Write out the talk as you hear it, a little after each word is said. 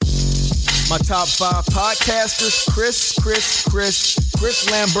My top 5 podcasters, Chris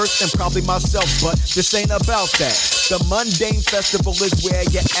Lambert, and probably myself, but this ain't about that. The Mundane Festival is where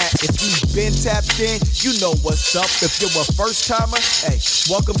you're at. If you've been tapped in, you know what's up. If you're a first timer, hey,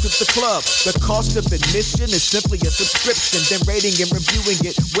 welcome to the club. The cost of admission is simply a subscription, then rating and reviewing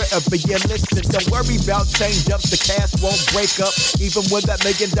it wherever you listen. Don't worry about change-ups, the cast won't break up. Even when that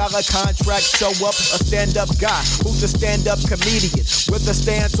 $1 million contract show up, a stand-up guy who's a stand-up comedian with a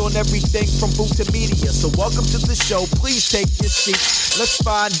stance on everything from food to media. So welcome to the show, please take your seats. Let's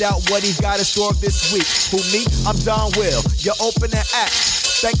find out what he's got in store this week. Who, me? I'm Don Will, your opening act.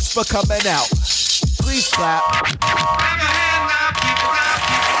 Thanks for coming out. Please clap.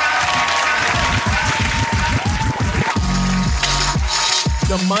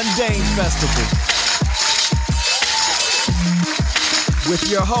 The Mundane Festival with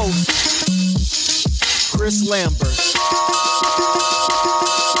your host, Chris Lambert.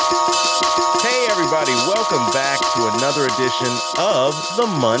 Hey everybody, welcome back to another edition of the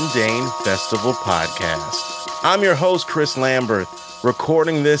Mundane Festival Podcast. I'm your host, Chris Lambert,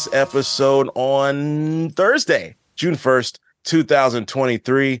 recording this episode on Thursday, June 1st,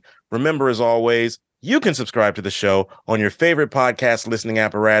 2023. Remember, as always, you can subscribe to the show on your favorite podcast listening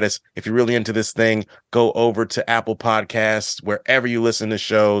apparatus. If you're really into this thing, go over to Apple Podcasts, wherever you listen to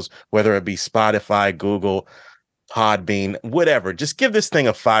shows, whether it be Spotify, Google, Podbean, whatever. Just give this thing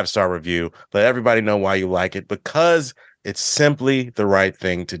a 5-star review. Let everybody know why you like it, because it's simply the right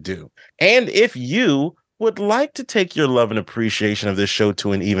thing to do. And if you would like to take your love and appreciation of this show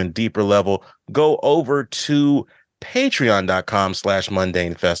to an even deeper level, go over to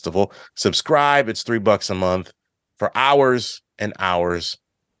patreon.com/mundane festival. Subscribe. It's $3 a month for hours and hours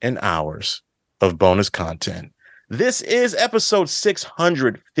and hours of bonus content. This is episode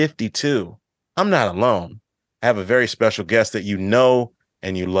 652. I'm not alone. I have a very special guest that you know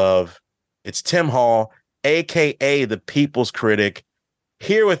and you love. It's Tim Hall, aka the People's Critic,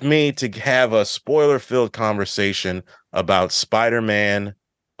 here with me to have a spoiler-filled conversation about Spider-Man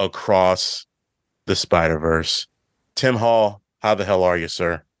Across the Spider-Verse. Tim Hall, how the hell are you,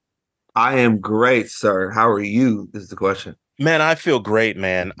 sir? I am great, sir. How are you, is the question. Man, I feel great,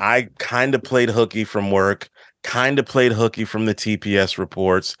 man. I kind of played hooky from work, kind of played hooky from the TPS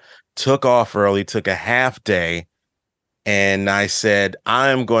reports, took off early, took a half day, and I said,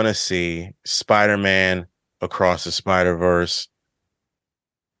 I'm going to see Spider-Man Across the Spider-Verse.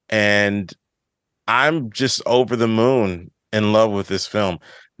 And I'm just over the moon in love with this film.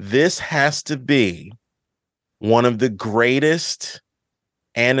 This has to be one of the greatest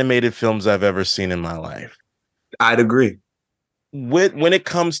animated films I've ever seen in my life. I'd agree. When it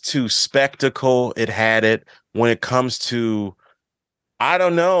comes to spectacle, it had it. When it comes to, I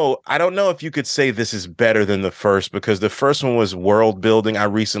don't know if you could say this is better than the first, because the first one was world building. I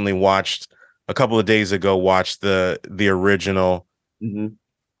recently watched, a couple of days ago, the original. Mm-hmm.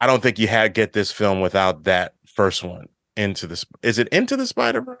 I don't think you get this film without that first one. Is it Into the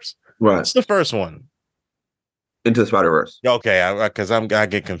Spider-Verse? Right. It's the first one. Into the Spider-Verse. Okay, because I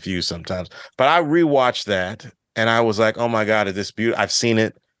get confused sometimes. But I rewatched that and I was like, oh my God, is this beautiful? I've seen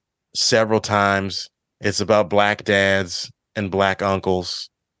it several times. It's about black dads and black uncles.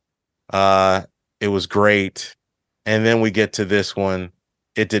 It was great. And then we get to this one.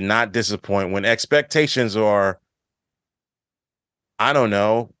 It did not disappoint. When expectations are, I don't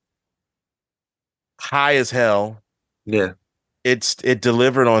know, high as hell. Yeah. It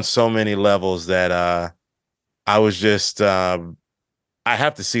delivered on so many levels that I was just I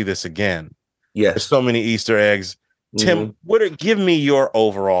have to see this again. Yes. There's so many Easter eggs. Tim, give me your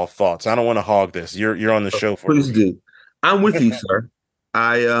overall thoughts. I don't want to hog this. You're on the show for Please do. I'm with you, sir.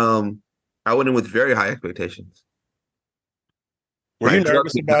 I went in with very high expectations. Were you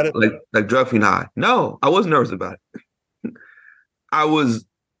nervous about it? Like drug fiend high. No, I wasn't nervous about it. I was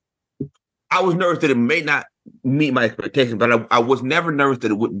nervous that it may not meet my expectations, but I was never nervous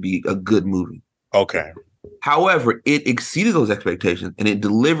that it wouldn't be a good movie. Okay. However, it exceeded those expectations and it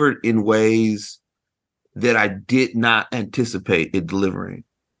delivered in ways that I did not anticipate it delivering.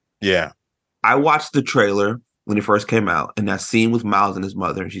 Yeah. I watched the trailer when it first came out, and that scene with Miles and his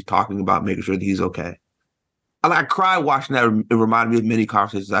mother, and she's talking about making sure that he's okay. I cried watching that. It reminded me of many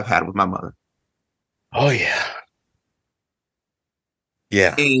conversations I've had with my mother. Oh, yeah.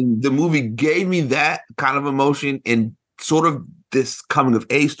 Yeah. And the movie gave me that kind of emotion and sort of this coming of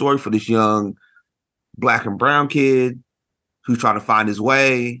age story for this young black and brown kid who's trying to find his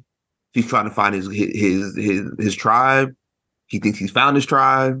way. He's trying to find his tribe. He thinks he's found his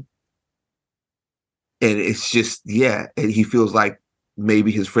tribe. And it's just, yeah. And he feels like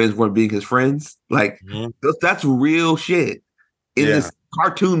maybe his friends weren't being his friends. Like, that's real shit in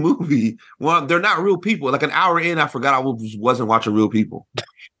cartoon movie. Well, they're not real people. Like an hour in, I forgot I wasn't watching real people.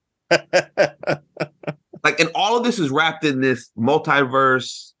 Like, and all of this is wrapped in this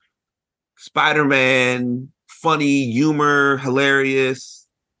multiverse, Spider-Man, funny, humor, hilarious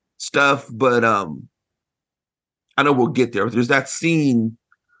stuff. But I know we'll get there. There's that scene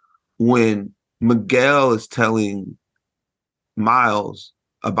when Miguel is telling Miles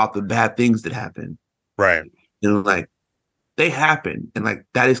about the bad things that happen. Right. And like, they happen. And like,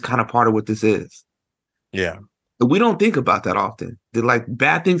 that is kind of part of what this is. Yeah. We don't think about that often. That like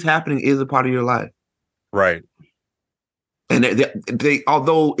bad things happening is a part of your life. Right. And they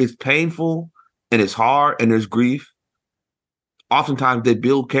although it's painful and it's hard and there's grief, oftentimes they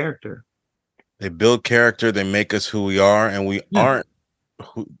build character. They build character. They make us who we are, and we aren't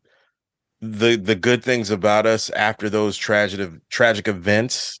who. The good things about us after those tragic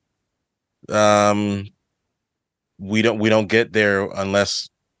events, we don't get there unless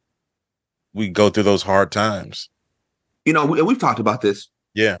we go through those hard times. You know, we've talked about this.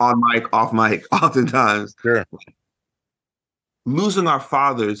 Yeah. On mic, off mic, oftentimes. Sure. Losing our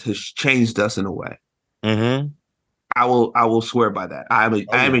fathers has changed us in a way. Mm-hmm. I will swear by that. I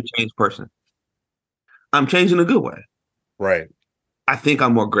am a changed person. I'm changed in a good way. Right. I think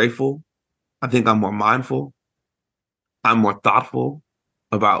I'm more grateful. I think I'm more mindful. I'm more thoughtful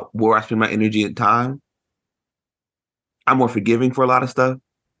about where I spend my energy and time. I'm more forgiving for a lot of stuff.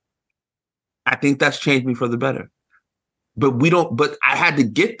 I think that's changed me for the better. But I had to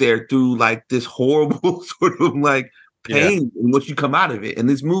get there through like this horrible sort of like pain in which you come out of it. And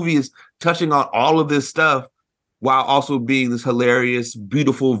this movie is touching on all of this stuff while also being this hilarious,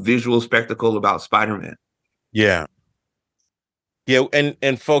 beautiful visual spectacle about Spider-Man. Yeah. Yeah.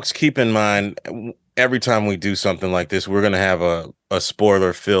 And folks, keep in mind, every time we do something like this, we're going to have a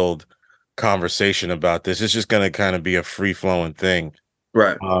spoiler-filled conversation about this. It's just going to kind of be a free-flowing thing.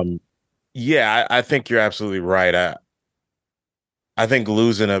 Right. Yeah, I think you're absolutely right. I think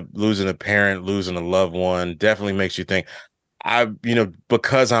losing a parent, losing a loved one definitely makes you think.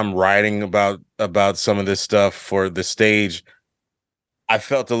 Because I'm writing about some of this stuff for the stage, I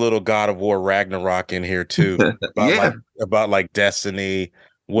felt a little God of War Ragnarok in here too. about destiny.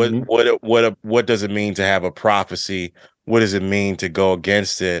 What does it mean to have a prophecy? What does it mean to go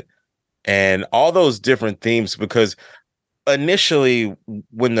against it? And all those different themes, because initially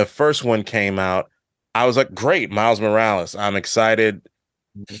when the first one came out, I was like, great, Miles Morales. I'm excited.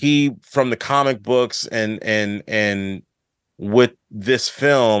 He, from the comic books and with this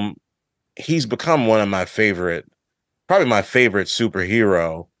film, he's become one of my probably my favorite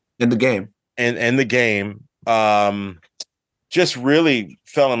superhero in the game. And the game. Just really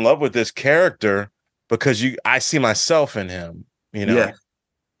fell in love with this character because I see myself in him, you know. Yeah.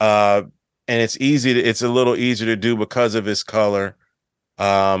 And it's a little easier to do because of his color.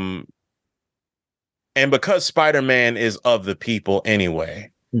 And because Spider-Man is of the people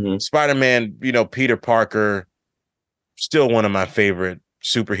anyway. Mm-hmm. Spider-Man, Peter Parker, still one of my favorite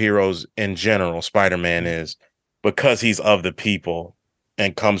superheroes in general. Spider-Man is, because he's of the people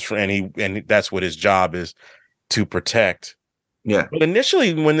and comes from, and that's what his job is, to protect. Yeah. But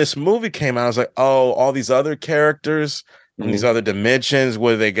initially when this movie came out, I was like, oh, all these other characters from these other dimensions,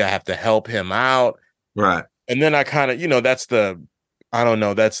 where they have to help him out. Right. And then I kind of, that's the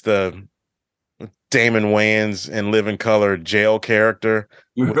Damon Wayans in Living Color jail character.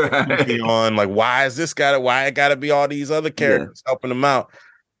 Right. On like, why it gotta be all these other characters helping him out?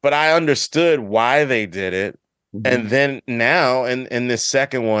 But I understood why they did it. Mm-hmm. And then now in this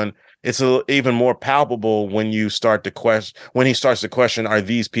second one, it's even more palpable when he starts to question, are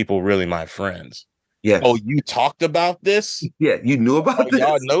these people really my friends? Yes. Oh, you talked about this? Yeah, you knew about this?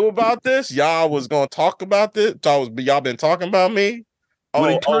 Y'all knew about this? Y'all was going to talk about this? Y'all been talking about me?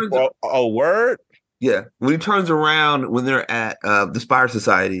 Word? Yeah. When he turns around, when they're at the Spire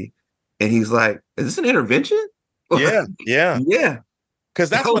Society, and he's like, is this an intervention? Yeah. Yeah. Because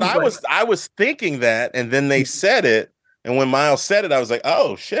that's what I was thinking that, and then they said it, and when Miles said it, I was like,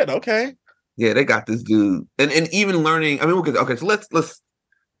 oh, shit, okay. Yeah, they got this dude. And even learning, I mean, so let's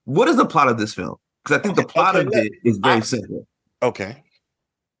what is the plot of this film? Because I think the plot of it is very simple. Okay.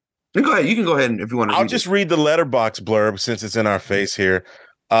 Go ahead. You can go ahead if you want to. I'll just read the Letterboxd blurb since it's in our face here.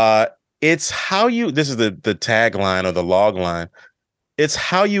 It's how this is the tagline or the log line. It's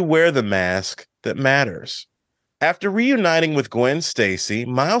how you wear the mask that matters. After reuniting with Gwen Stacy,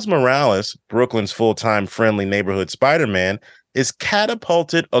 Miles Morales, Brooklyn's full-time friendly neighborhood Spider-Man, is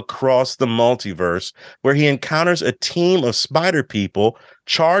catapulted across the multiverse, where he encounters a team of spider people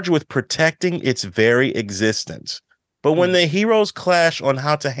charged with protecting its very existence. But when the heroes clash on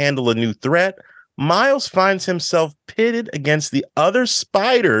how to handle a new threat, Miles finds himself pitted against the other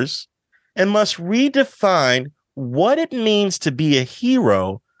spiders and must redefine what it means to be a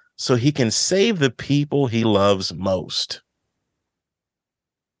hero so he can save the people he loves most.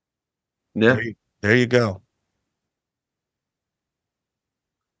 Yeah. There you go.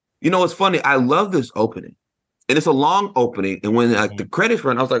 You know what's funny? I love this opening. And it's a long opening. And when the credits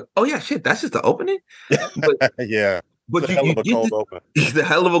run, I was like, oh yeah, shit, that's just the opening? But, yeah. But you get cold open. It's a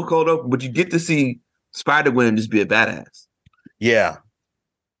hell of a cold open, but you get to see Spider-Gwen just be a badass. Yeah.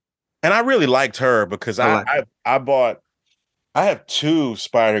 And I really liked her because I have 2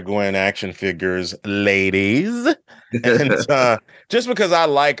 Spider-Gwen action figures, ladies. And just because I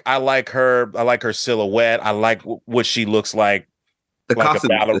like her silhouette, I like what she looks like. The like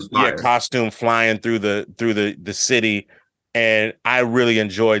costume, costume flying through the city, and I really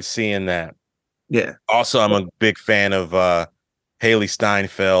enjoyed seeing that. Yeah. Also, I'm a big fan of Haley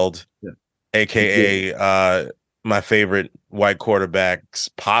Steinfeld, aka my favorite white quarterback's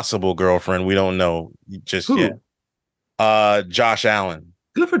possible girlfriend. We don't know just yet. Josh Allen.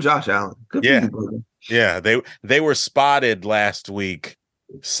 Good for Josh Allen. Good for you, brother. Yeah, they were spotted last week,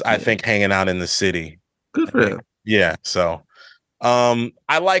 I think, hanging out in the city. Good for them. Yeah, so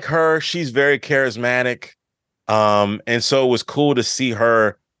I like her. She's very charismatic. And so it was cool to see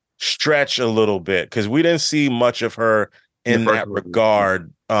her stretch a little bit because we didn't see much of her in that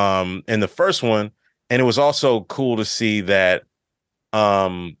regard in the first one. And it was also cool to see that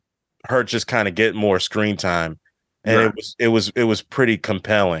her just kind of get more screen time. And it was pretty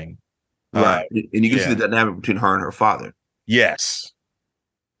compelling. Right. And you can see the dynamic between her and her father. Yes.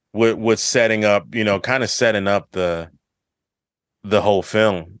 With setting up, kind of setting up the whole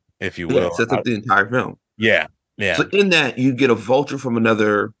film, if you will. Yeah, sets up the entire film. Yeah. Yeah. So in that, you get a Vulture from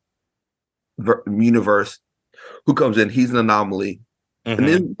another universe who comes in. He's an anomaly. Mm-hmm. And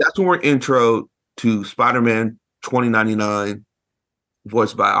then that's when we're intro to Spider-Man 2099,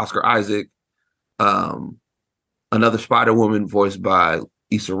 voiced by Oscar Isaac. Another Spider-Woman voiced by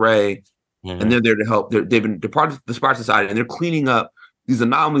Issa Rae. Mm-hmm. And they're there to help. They're part of the Spider Society, and they're cleaning up these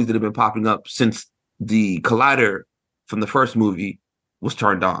anomalies that have been popping up since the Collider from the first movie was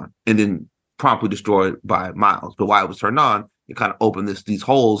turned on and then promptly destroyed by Miles. But while it was turned on, it kind of opened these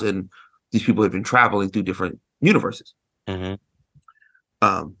holes, and these people have been traveling through different universes. Mm-hmm.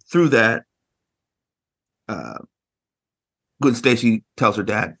 Through that, Gwen Stacy tells her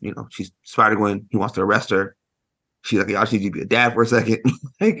dad, she's Spider-Gwen. He wants to arrest her. She's like, I just need you to be a dad for a second.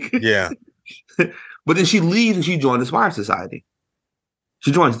 Yeah. But then she leaves and she joins the Spider Society.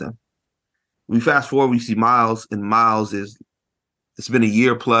 She joins them. We fast forward, we see Miles, and Miles it's been a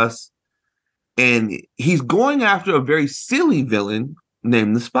year plus, and he's going after a very silly villain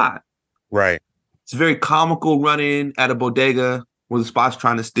named the Spot. Right. It's a very comical run-in at a bodega where the Spot's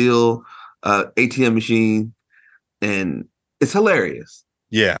trying to steal an ATM machine, and it's hilarious.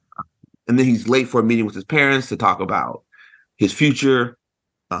 Yeah. And then he's late for a meeting with his parents to talk about his future,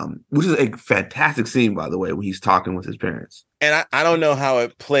 which is a fantastic scene, by the way, when he's talking with his parents. And I don't know how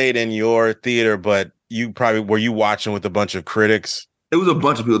it played in your theater, but were you watching with a bunch of critics? It was a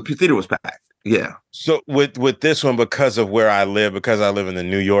bunch of people. The theater was packed. Yeah. So with this one, because of where I live, because I live in the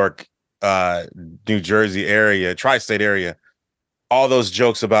New York, New Jersey area, tri-state area, all those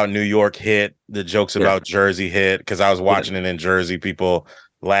jokes about New York hit, the jokes about Jersey hit, because I was watching it in Jersey, people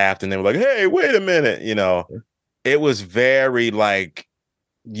laughed and they were like, hey, wait a minute. It was very like,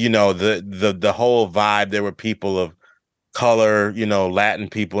 the whole vibe. There were people of color, Latin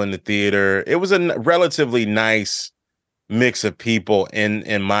people in the theater. It was a relatively nice mix of people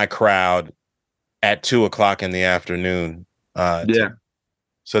in my crowd at 2:00 in the afternoon.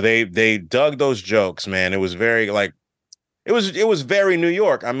 So they dug those jokes, man. It was very it was very New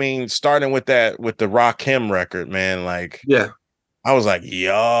York. I mean, starting with the Rakim record, man. I was like,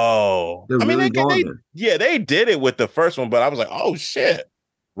 yo. They did it with the first one, but I was like, oh shit,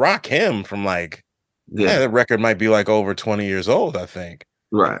 Rakim from that record might be over 20 years old, I think.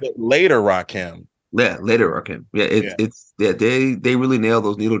 Right. But later Rakim. Yeah, later Rakim. Yeah, they really nailed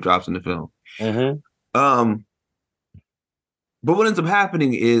those needle drops in the film. Mm-hmm. But what ends up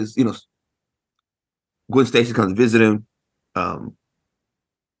happening is, Gwen Stacy comes to visit him.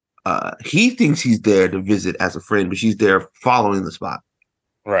 He thinks he's there to visit as a friend, but she's there following the Spot.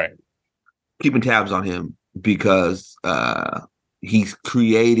 Right. Keeping tabs on him because he's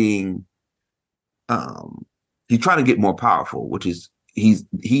creating he's trying to get more powerful, which is he's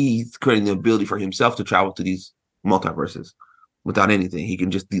creating the ability for himself to travel to these multiverses without anything. He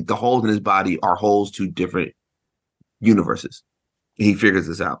can just the holes in his body are holes to different universes. He figures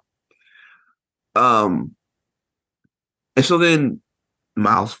this out. And so then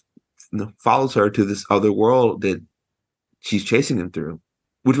Miles follows her to this other world that she's chasing him through,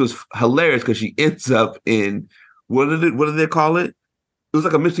 which was hilarious because she ends up in what did they call it? It was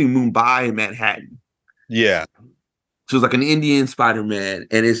like a mix between Mumbai and Manhattan. Yeah. So it's like an Indian Spider-Man,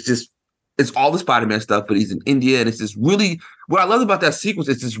 and it's all the Spider-Man stuff, but he's in India, and it's this really, what I love about that sequence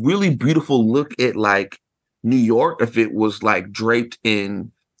is this really beautiful look at like New York if it was like draped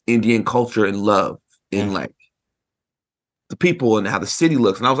in Indian culture and love in like the people and how the city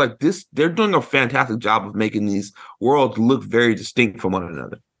looks. And I was like, they're doing a fantastic job of making these worlds look very distinct from one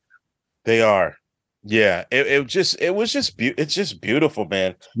another. They are. Yeah. It's just beautiful,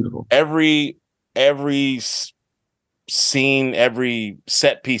 man. Beautiful. Every scene, every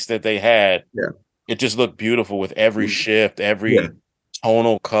set piece that they had, it just looked beautiful with every shift, every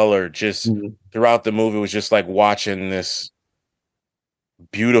tonal color, just throughout the movie. It was just like watching this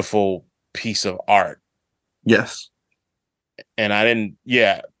beautiful piece of art. Yes. And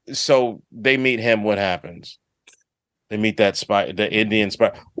so they meet him. What happens? They meet the Indian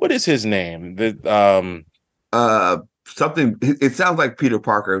spy. What is his name? Something. It sounds like Peter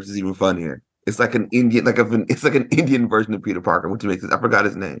Parker, which is even funnier. It's like an Indian, it's like an Indian version of Peter Parker, which makes it. I forgot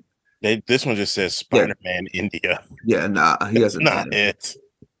his name. This one just says Spider-Man India. Yeah, nah, he hasn't. Not it.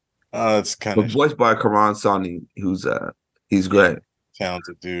 Oh, it's kind of voiced by Karan Soni, who's he's great,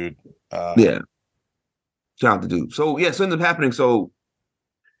 talented dude. Talented dude. So so ends up happening. So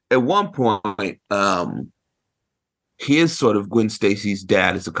at one point, he is sort of Gwen Stacy's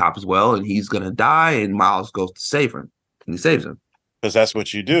dad is a cop as well, and he's gonna die, and Miles goes to save him, and he saves him because that's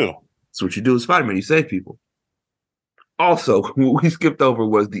what you do. That's what you do with Spider-Man. You save people. Also, what we skipped over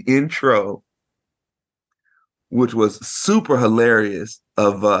was the intro, which was super hilarious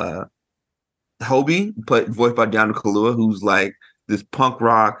of Hobie, voiced by Daniel Kaluuya, who's like this punk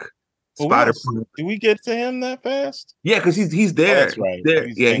rock spider. Did we get to him that fast? Yeah, because he's there. Oh, that's right.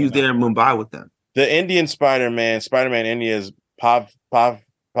 He's there in Mumbai with them. The Indian Spider-Man India is Pavitir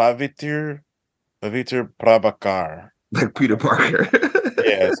Prabhakar. Like Peter Parker.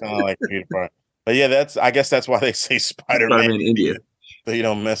 Yeah, it sounded like Peter Parker. But yeah, I guess that's why they say Spider-Man India. So you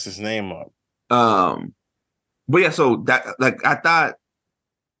don't mess his name up. But yeah, so that I thought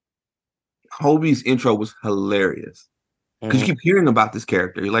Hobie's intro was hilarious. Because you keep hearing about this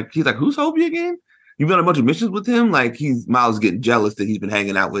character. He's like, who's Hobie again? You've done a bunch of missions with him? Like Miles getting jealous that he's been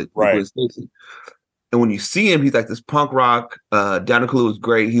hanging out with Gwen Stacy. And when you see him, he's like this punk rock. Daniel Kaluuya is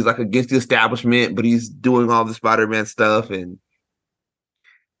great. He's like against the establishment, but he's doing all the Spider-Man stuff. And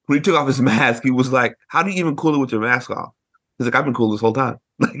when he took off his mask, he was like, how do you even cool it with your mask off? He's like, I've been cool this whole time.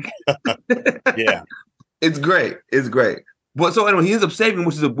 Yeah. It's great. It's great. But so anyway, he ends up saving,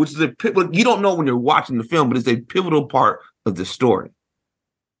 which is a you don't know when you're watching the film, but it's a pivotal part of the story.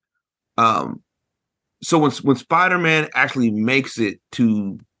 So when Spider-Man actually makes it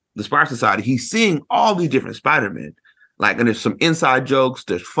to the Spider Society, he's seeing all these different Spider-Men. Like, and there's some inside jokes,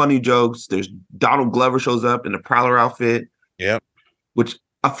 there's funny jokes, there's Donald Glover shows up in the Prowler outfit. Yep. Which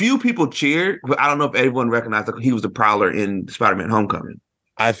a few people cheered, but I don't know if everyone recognized that he was the Prowler in Spider-Man Homecoming.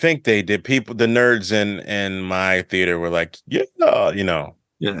 I think they did. The nerds in my theater were like, yeah,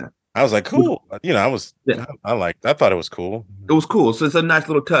 Yeah. I was like, cool. I thought it was cool. It was cool. So it's a nice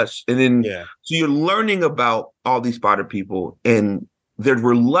little touch. And then, so you're learning about all these Spider people, and they're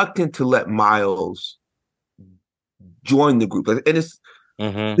reluctant to let Miles join the group. And it's,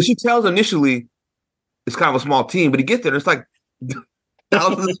 she tells initially it's kind of a small team, but he gets there and it's like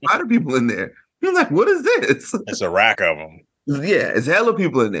thousands of Spider people in there. He's like, what is this? It's a rack of them. Yeah, it's hella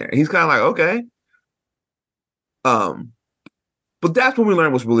people in there. He's kind of like, okay. But that's when we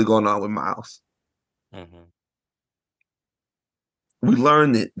learn what's really going on with Miles. We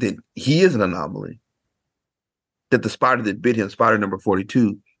learn that he is an anomaly. That the spider that bit him, spider number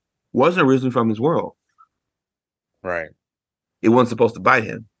 42, wasn't originally from his world. Right. It wasn't supposed to bite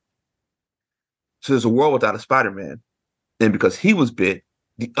him. So there's a world without a Spider-Man. And because he was bit,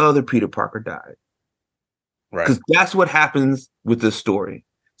 the other Peter Parker died. Right. Because that's what happens with this story.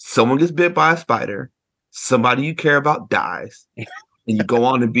 Someone gets bit by a spider, somebody you care about dies, and you go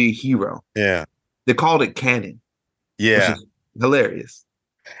on to be a hero. Yeah. They called it canon. Yeah. Which is hilarious.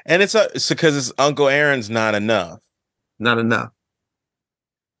 And it's because it's Uncle Aaron's not enough. Not enough.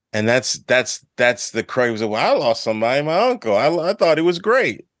 And that's the crazy. Well, I lost somebody, my uncle. I thought he was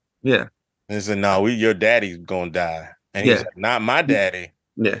great. Yeah. And he said, no, your daddy's gonna die. And he's like, not my daddy.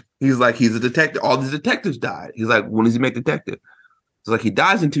 Yeah. He's like, he's a detective. All these detectives died. He's like, when does he make detective? It's like, he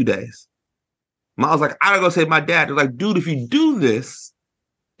dies in 2 days. Miles like, I gotta go save my dad. They're like, dude, if you do this,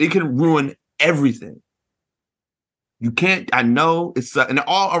 it can ruin everything. You can't, I know it sucks. And they're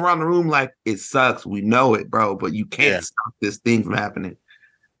all around the room like, it sucks. We know it, bro, but you can't stop this thing from happening.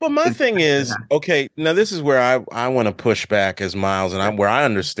 But my thing is, okay, now this is where I want to push back as Miles, and where I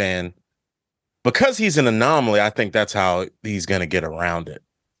understand, because he's an anomaly, I think that's how he's going to get around it.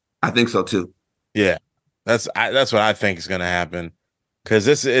 I think so too. Yeah, that's what I think is going to happen, because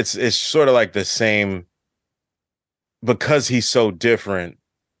it's sort of like the same. Because he's so different,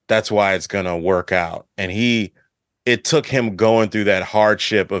 that's why it's going to work out. And it took him going through that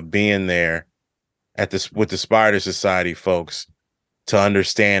hardship of being there with the Spider Society folks to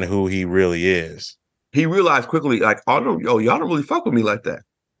understand who he really is. He realized quickly, like, y'all don't really fuck with me like that.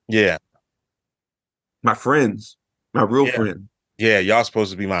 Yeah. My friends, my real friend. Yeah, y'all supposed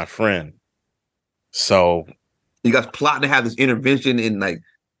to be my friend. So you guys plotting to have this intervention and like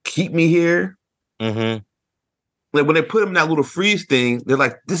keep me here. Mm-hmm. Like when they put him in that little freeze thing, they're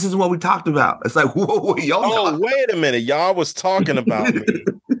like, "This isn't what we talked about." It's like, whoa, y'all. Oh, wait a minute, y'all was talking about me,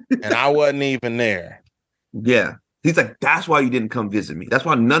 and I wasn't even there. Yeah, he's like, "That's why you didn't come visit me. That's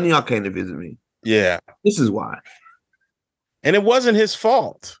why none of y'all came to visit me." Yeah, this is why. And it wasn't his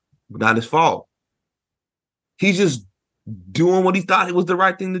fault. Not his fault. He's just doing what he thought it was the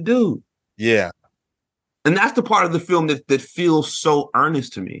right thing to do. Yeah, and that's the part of the film that feels so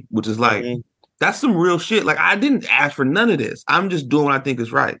earnest to me, which is like. Mm-hmm. That's some real shit. Like, I didn't ask for none of this. I'm just doing what I think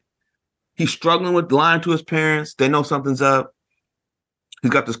is right. He's struggling with lying to his parents. They know something's up. He's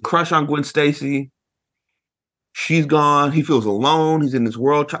got this crush on Gwen Stacy. She's gone. He feels alone. He's in this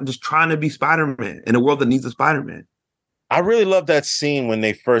world just trying to be Spider-Man in a world that needs a Spider-Man. I really love that scene when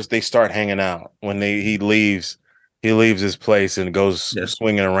they start hanging out. When he leaves his place and goes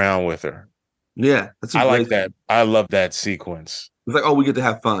swinging around with her. Yeah, I like that. I love that sequence. It's like, oh, we get to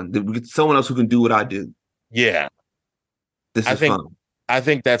have fun. We get someone else who can do what I do. Yeah. This is fun. I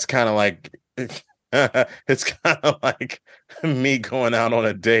think that's kind of like, it's kind of like me going out on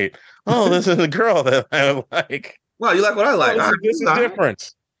a date. Oh, this is a girl that I like. Well, you like what I like. Oh, this is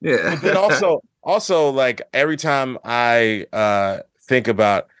different. Yeah. But then also like every time I think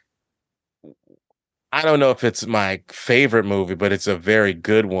about, I don't know if it's my favorite movie, but it's a very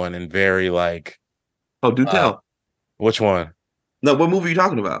good one and very like. Oh, do tell. Which one? No, what movie are you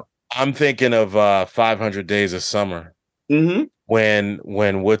talking about? I'm thinking of 500 Days of Summer. Mm-hmm. When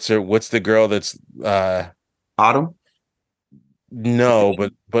what's the girl that's Autumn? No,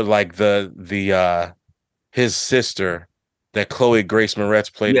 but like the his sister that Chloe Grace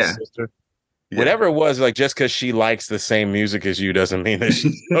Moretz played his sister. Yeah. Whatever it was, like just because she likes the same music as you doesn't mean that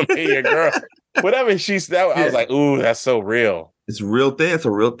she's gonna be your girl. Whatever I was like, ooh, that's so real. It's a real thing. It's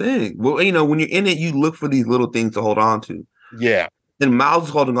a real thing. Well, when you're in it, you look for these little things to hold on to. Yeah. And Miles is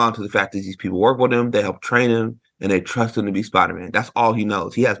holding on to the fact that these people work with him, they help train him, and they trust him to be Spider-Man. That's all he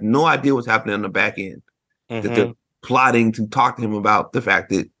knows. He has no idea what's happening on the back end. Mm-hmm. That they're plotting to talk to him about the fact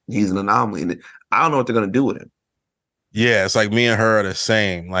that he's an anomaly. And I don't know what they're going to do with him. Yeah, it's like me and her are the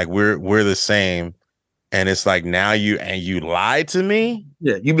same. Like we're the same. And it's like now you lied to me?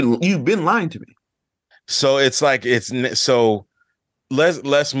 Yeah, you've been lying to me. So it's like so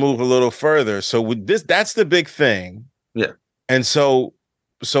let's move a little further. So with that's the big thing. Yeah. And so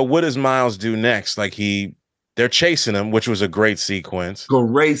what does Miles do next? Like they're chasing him, which was a great sequence.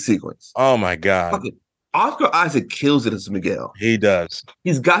 Great sequence. Oh my God. Okay. Oscar Isaac kills it as Miguel. He does.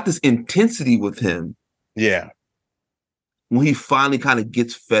 He's got this intensity with him. Yeah. When he finally kind of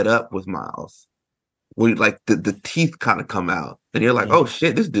gets fed up with Miles. When like the teeth kind of come out. And you're like, oh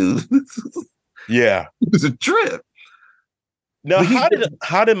shit, this dude. Yeah. It's a trip. Now,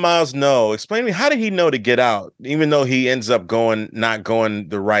 how did Miles know? Explain to me, how did he know to get out? Even though he ends up not going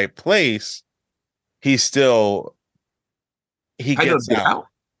the right place, he gets out.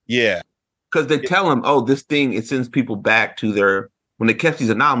 Yeah. Because they tell him, oh, this thing, it sends people back to when they catch these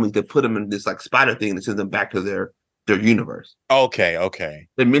anomalies, they put them in this like spider thing that sends them back to their universe. Okay.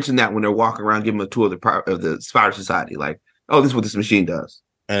 They mention that when they're walking around, giving them a tour of the Spider Society. Like, oh, this is what this machine does.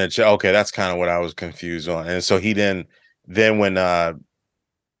 And that's kind of what I was confused on. And so he then when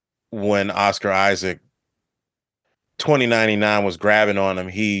Oscar Isaac 2099 was grabbing on him,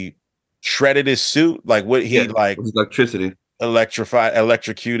 he shredded his suit. Like what he like electricity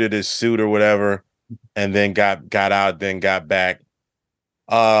electrocuted his suit or whatever, and then got out, then got back.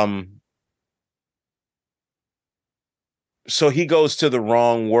 So he goes to the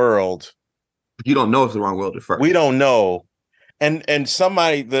wrong world. You don't know it's the wrong world at first. We don't know. And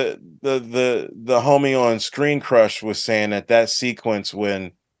somebody, the homie on Screen Crush was saying that sequence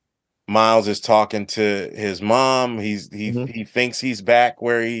when Miles is talking to his mom, he thinks he's back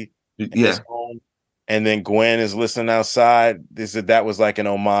where he is home, and then Gwen is listening outside. That was like an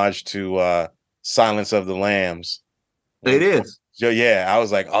homage to Silence of the Lambs. It is. So yeah, I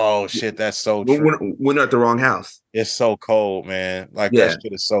was like, oh shit, that's so When, true. when they're at the wrong house. It's so cold, man. Like Yeah. that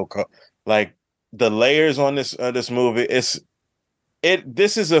shit is so cold. Like the layers on this movie, this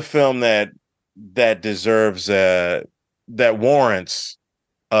is a film that deserves that warrants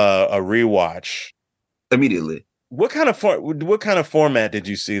a rewatch Immediately. What kind of format did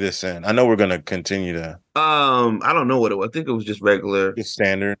you see this in? I know we're gonna continue to I don't know what it was. I think it was just regular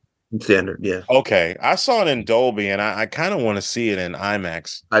standard. Yeah. Okay, I saw it in Dolby, and I kind of want to see it in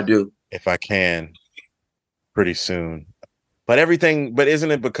IMAX. I do, if I can, pretty soon. But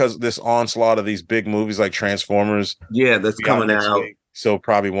isn't it because this onslaught of these big movies like Transformers? Yeah, that's coming out. Week, so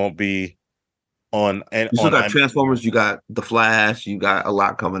probably won't be on. And you still got IMAX. Transformers. You got The Flash. You got a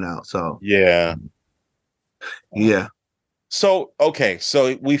lot coming out. So yeah. So okay,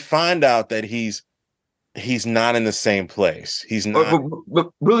 so we find out that he's not in the same place. He's not. But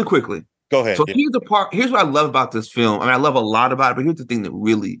really quickly, go ahead. So here's what I love about this film. I mean, I love a lot about it, but here's the thing that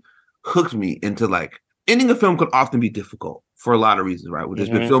really hooked me into like ending a film could often be difficult for a lot of reasons, right? There's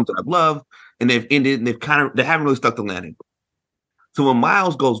been films that I've loved and they've ended and they haven't really stuck the landing. So when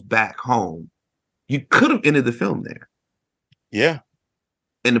Miles goes back home, you could have ended the film there. Yeah.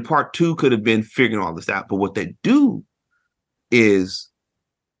 And the part 2 could have been figuring all this out. But what they do is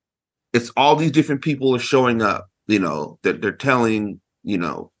it's all these different people are showing up, that they're telling,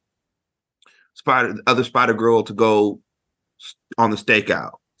 Spider-Girl to go on the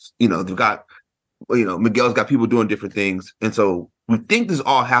stakeout. They've got, Miguel's got people doing different things. And so we think this is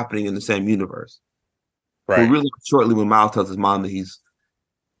all happening in the same universe. Right. But really shortly when Miles tells his mom that he's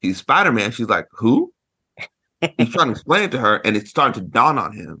Spider-Man, she's like, who? He's trying to explain it to her, and it's starting to dawn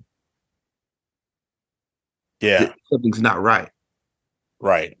on him. Yeah. That something's not right.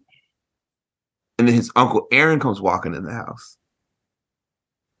 Right. And then his uncle Aaron comes walking in the house,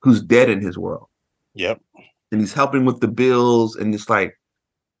 who's dead in his world. Yep. And he's helping with the bills, and it's like,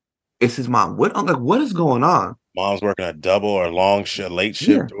 it's his mom. What is going on? Mom's working a double or long shift, late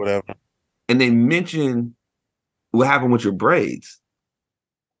shift or whatever. And they mention what happened with your braids.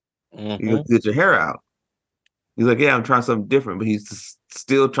 Mm-hmm. You get your hair out. He's like, yeah, I'm trying something different, but he's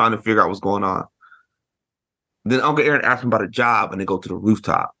still trying to figure out what's going on. Then Uncle Aaron asks him about a job, and they go to the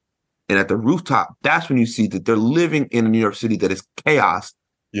rooftop. And at the rooftop, that's when you see that they're living in a New York City that is chaos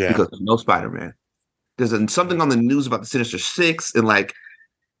because there's no Spider-Man. There's something on the news about the Sinister Six, and like,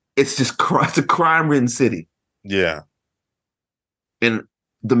 it's just it's a crime-ridden city. Yeah. And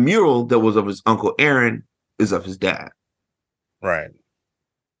the mural that was of his Uncle Aaron is of his dad. Right.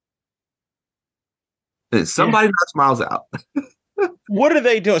 And somebody knocks Miles out. What are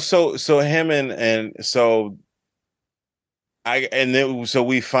they doing? So him and so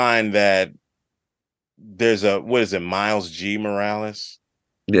we find that there's Miles G. Morales?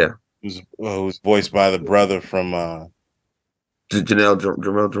 Yeah. Who's voiced by the brother from Jarrell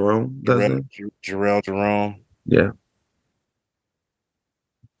Jerome. Jarrell Jerome. Yeah.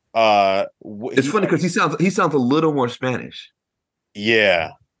 It's funny because he sounds a little more Spanish.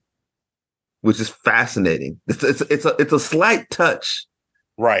 Yeah. Which is fascinating. It's a slight touch,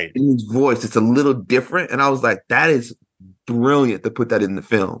 right, in his voice. It's a little different, and I was like, that is brilliant to put that in the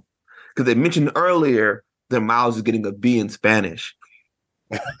film because they mentioned earlier that Miles is getting a B in Spanish,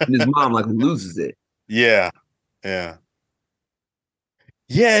 and his mom like loses it. Yeah.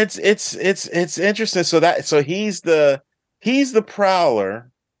 It's interesting. So he's the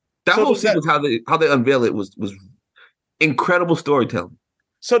Prowler. That whole sequence, how they unveil it was incredible storytelling.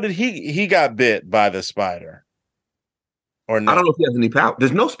 So did he got bit by the spider? Or no? I don't know if he has any power.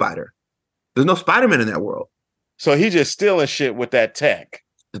 There's no spider. There's no Spider-Man in that world. So he's just stealing shit with that tech.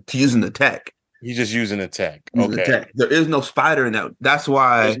 Using the tech. He's just using the tech. Using the tech. There is no spider in that. That's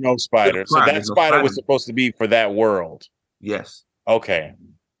why there's no spider. So that spider was supposed to be for that world. Yes. Okay.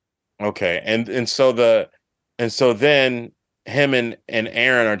 And so then him and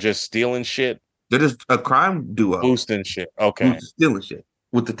Aaron are just stealing shit. They're just a crime duo. Boosting shit. Okay. Stealing shit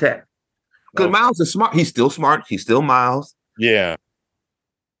with the tech. Because Miles is smart. He's still smart. He's still Miles. Yeah.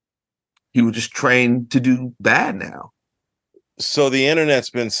 He was just trained to do bad now. So the internet's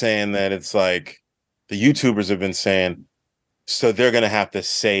been saying that it's like the YouTubers have been saying, so they're going to have to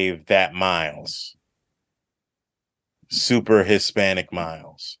save that Miles. Super Hispanic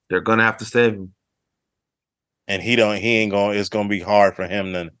Miles. They're going to have to save him. And it's going to be hard for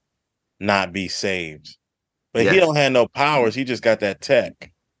him to not be saved. But he don't have no powers. He just got that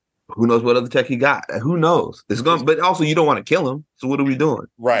tech. Who knows what other tech he got? Who knows? But also you don't want to kill him. So what are we doing?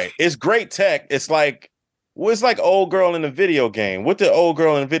 Right. It's great tech. It's like old girl in the video game. What did old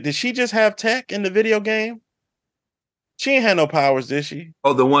girl did she just have tech in the video game? She ain't had no powers, did she?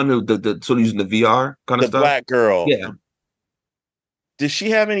 Oh, the one who the sort of using the VR kind of stuff. The black girl. Yeah. Does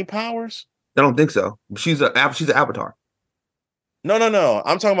she have any powers? I don't think so. She's an avatar. No.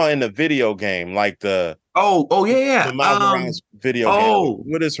 I'm talking about in the video game, like the yeah. the Miles Morales video game.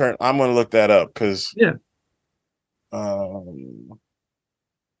 What is her? I'm gonna look that up because I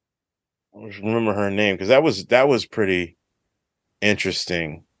remember her name because that was pretty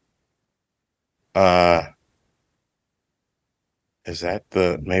interesting. Is that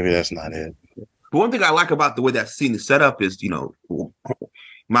maybe that's not it. But one thing I like about the way that scene is set up is,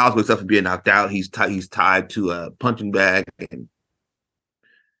 Miles wakes up from being knocked out. He's tied to a punching bag,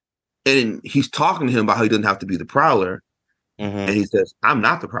 and he's talking to him about how he doesn't have to be the Prowler. Mm-hmm. And he says, "I'm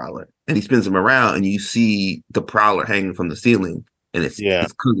not the Prowler." And he spins him around, and you see the Prowler hanging from the ceiling. And it's and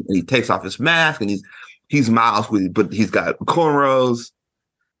he takes off his mask, and he's Miles, but he's got cornrows.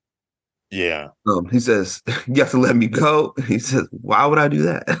 Yeah. He says, "You have to let me go." He says, "Why would I do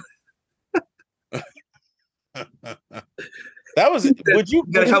that?" That was. Would you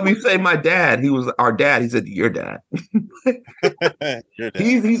gotta help me say my dad? He was our dad. He said, "Your dad." Your dad.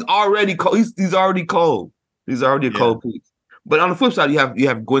 He's already cold. He's already cold. He's already a cold piece. But on the flip side, you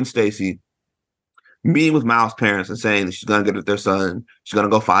have Gwen Stacy meeting with Miles' parents and saying that she's gonna get their son. She's gonna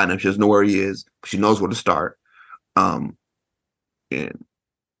go find him. She doesn't know where he is. But she knows where to start. And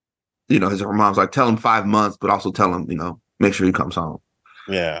her mom's like, tell him 5 months, but also tell him, make sure he comes home.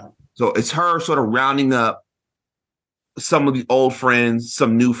 Yeah. So it's her sort of rounding up some of the old friends,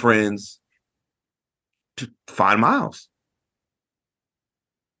 some new friends to find Miles.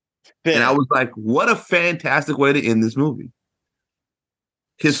 And I was like, what a fantastic way to end this movie.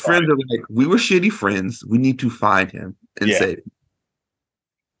 His friends are like, we were shitty friends. We need to find him and save him.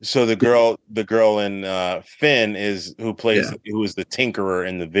 So the girl in Finn who is the Tinkerer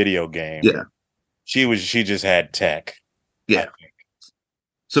in the video game. Yeah. She just had tech. Yeah.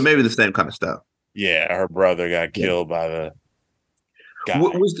 So maybe the same kind of stuff. Yeah, her brother got killed by the guy.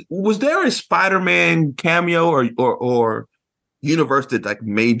 Was there a Spider-Man cameo or universe that like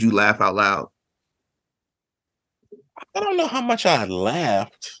made you laugh out loud? I don't know how much I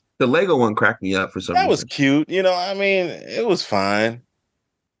laughed. The Lego one cracked me up for some reason. That was cute. It was fine.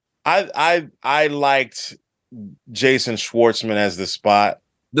 I liked Jason Schwartzman as the Spot.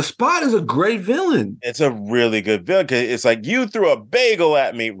 The Spot is a great villain. It's a really good villain. It's like, you threw a bagel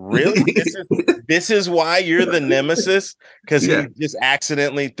at me. Really? This is why you're the nemesis? Because he just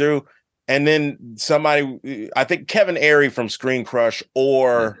accidentally threw. And then somebody, I think Kevin Airy from Screen Crush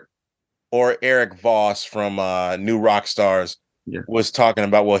or Eric Voss from New Rockstars was talking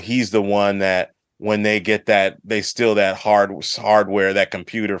about, well, he's the one that when they get that, they steal that hardware, that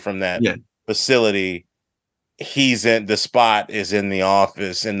computer from that facility. The Spot is in the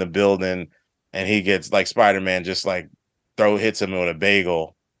office in the building, and he gets like Spider-Man just like hits him with a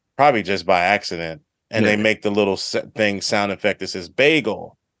bagel, probably just by accident, and they make the little sound effect that says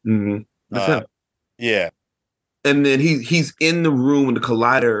bagel. Mm-hmm. Yeah, and then he's in the room when the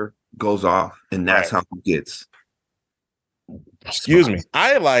collider goes off, and that's how he gets. Excuse me.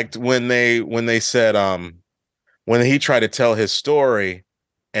 I liked when they said when he tried to tell his story.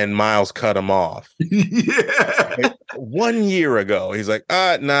 And Miles cut him off. Like 1 year ago. He's like, nah,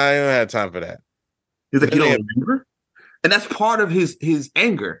 I don't have time for that. He's like, you don't remember? And that's part of his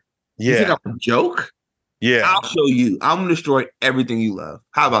anger. Yeah. You think I'm a joke? Yeah. I'll show you. I'm going to destroy everything you love.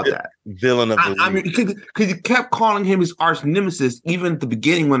 How about that? Villain of the week. Because you kept calling him his arch nemesis, even at the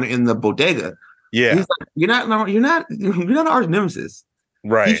beginning when they're in the bodega. Yeah. He's like, you're not an arch nemesis.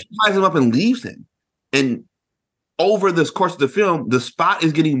 Right. He ties him up and leaves him. And over this course of the film, the Spot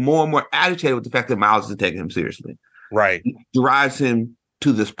is getting more and more agitated with the fact that Miles isn't taking him seriously. Right. It drives him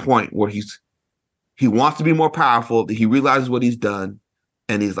to this point where he wants to be more powerful, that he realizes what he's done,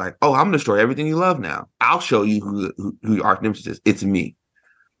 and he's like, oh, I'm going to destroy everything you love now. I'll show you who your arch nemesis is. It's me.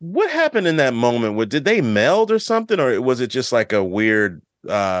 What happened in that moment? Did they meld or something, or was it just like a weird,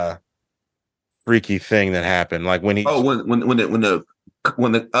 freaky thing that happened? Like when he... Oh, when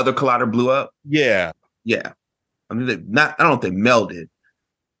the other collider blew up? Yeah. Yeah. I mean, I don't think melded.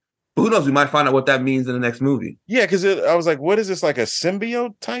 But who knows? We might find out what that means in the next movie. Yeah, because I was like, what is this, like a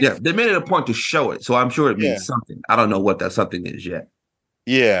symbiote type? Yeah, they made it a point to show it, so I'm sure it means something. I don't know what that something is yet.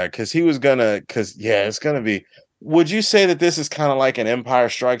 Yeah, because it's going to be... Would you say that this is kind of like an Empire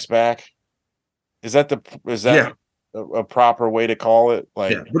Strikes Back? Is that a proper way to call it?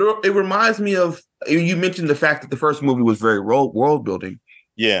 Like, yeah, but it reminds me of... You mentioned the fact that the first movie was very world building.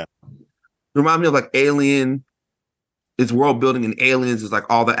 Yeah. It reminds me of like Alien... It's world building, and Aliens is like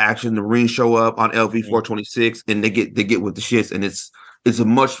all the action. The Marines show up on LV-426, and they get with the shits, and it's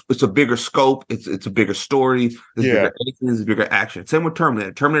a bigger scope. It's a bigger story. There's bigger aliens, bigger action. Same with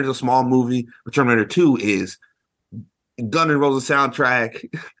Terminator. Terminator is a small movie, but Terminator 2 is Gun N' Roses soundtrack,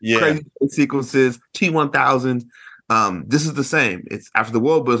 Yeah. crazy sequences, T-1000. This is the same. It's after the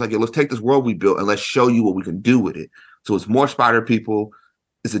world builds like, let's take this world we built and let's show you what we can do with it. So it's more spider people.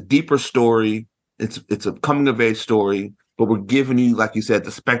 It's a deeper story. It's a coming of age story, but we're giving you, like you said,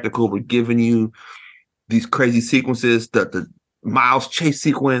 the spectacle. We're giving you these crazy sequences, the Miles chase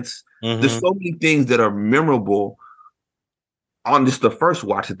sequence. Mm-hmm. There's so many things that are memorable on just the first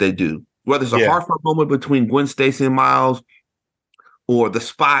watch that they do. Whether it's a heartfelt moment between Gwen Stacy and Miles, or the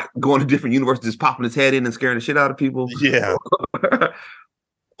Spot going to different universes, just popping his head in and scaring the shit out of people. Yeah.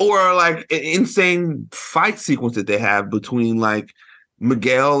 Or like an insane fight sequence that they have between like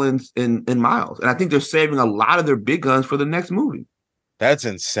Miguel and Miles. And I think they're saving a lot of their big guns for the next movie. That's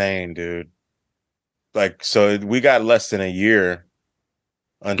insane, dude. Like, so we got less than a year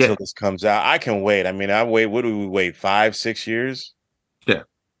until this comes out. I can wait. I mean, what do we wait? 5-6 years? Yeah.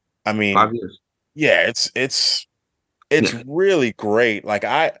 I mean, 5 years. Yeah, it's really great. Like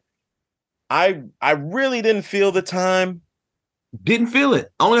I really didn't feel the time. Didn't feel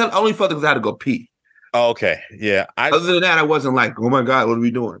it. Only felt it because I had to go pee. Oh, okay. Yeah. Other than that, I wasn't like, oh my God, what are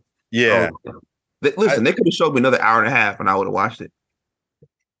we doing? Yeah. They could have showed me another hour and a half and I would have watched it.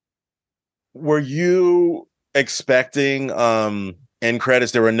 Were you expecting end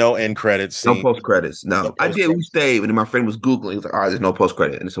credits? There were no end credits. No post credits. No. I did. We stayed, and then my friend was Googling. He was like, all right, there's no post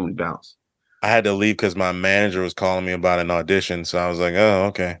credit. And so we bounced. I had to leave because my manager was calling me about an audition. So I was like, oh,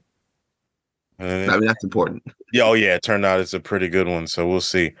 okay. I mean, that's important. Yeah, oh yeah, it turned out it's a pretty good one, so we'll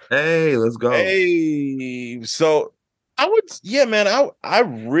see. Hey, let's go. Hey, so I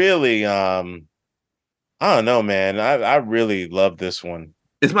really I don't know, man. I really love this one.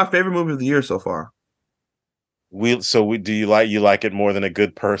 It's my favorite movie of the year so far. Do you like it more than A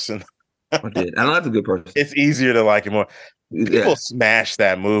Good Person? I did. I like A Good Person. It's easier to like it more. People smash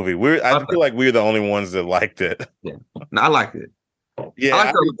that movie. I feel like we're the only ones that liked it. Yeah, no, I liked it.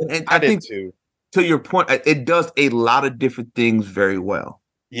 Yeah, I think too. To your point, it does a lot of different things very well.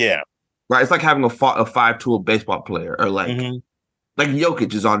 Yeah. Right. It's like having a 5-tool baseball player, or like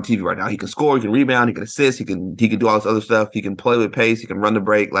Jokic is on TV right now. He can score, he can rebound, he can assist, he can do all this other stuff. He can play with pace, he can run the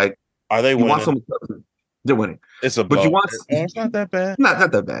break. Like, are they winning? They're winning. It's a it's not that bad.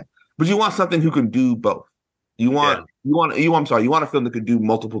 Not that bad. But you want something who can do both. You want a film that could do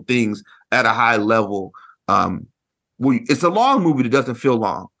multiple things at a high level. It's a long movie that doesn't feel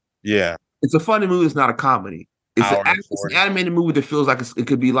long. Yeah. It's a funny movie. It's not a comedy. It's an animated movie that feels like it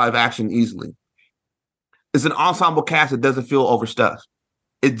could be live action easily. It's an ensemble cast that doesn't feel overstuffed.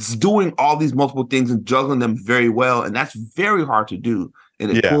 It's doing all these multiple things and juggling them very well, and that's very hard to do.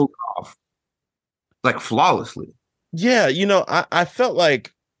 And it pulled off like flawlessly. Yeah, I felt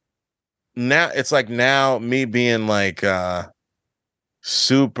like now me being like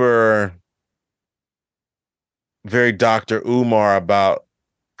super very Dr. Umar about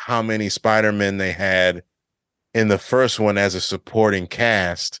how many Spider-Men they had in the first one as a supporting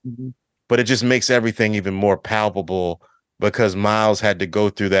cast, but it just makes everything even more palpable because Miles had to go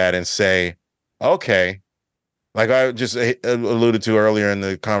through that and say, okay, like I just alluded to earlier in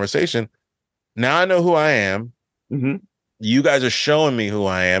the conversation, now I know who I am. Mm-hmm. You guys are showing me who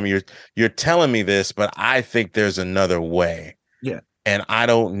I am. You're telling me this, but I think there's another way. Yeah. And I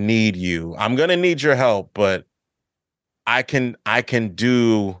don't need you. I'm going to need your help, but I can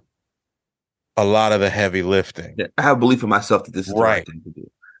do a lot of the heavy lifting. Yeah, I have belief in myself that this is the right thing to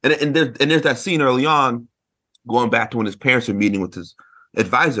do. And there's that scene early on, going back to when his parents are meeting with his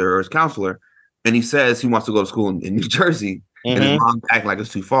advisor or his counselor, and he says he wants to go to school in New Jersey, and his mom's acting like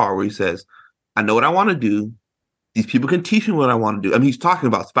it's too far, where he says, I know what I want to do. These people can teach me what I want to do. I mean, he's talking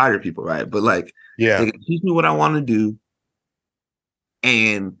about spider people, right? But like, they can teach me what I want to do,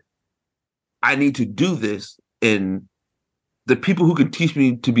 and I need to do this. And the people who can teach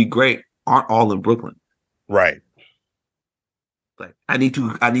me to be great aren't all in Brooklyn. Right. Like I need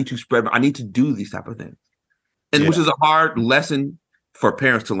to do these type of things. And which is a hard lesson for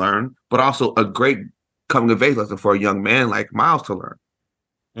parents to learn, but also a great coming of age lesson for a young man like Miles to learn.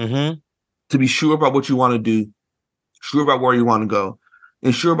 Mm-hmm. To be sure about what you want to do, sure about where you want to go,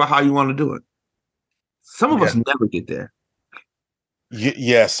 and sure about how you want to do it. Some of us never get there.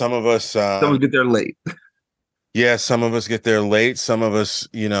 Yeah, some of us get there late. Yeah, some of us get there late. Some of us,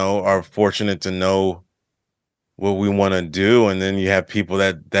 are fortunate to know what we want to do. And then you have people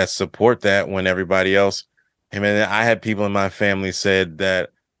that support that when everybody else. I mean, I had people in my family said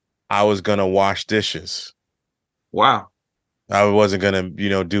that I was going to wash dishes. Wow. I wasn't going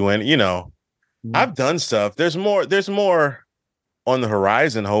to, do any, I've done stuff. There's more on the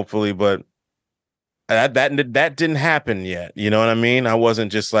horizon, hopefully, but that didn't happen yet. You know what I mean? I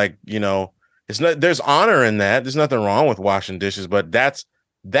wasn't just like, there's honor in that. There's nothing wrong with washing dishes, but that's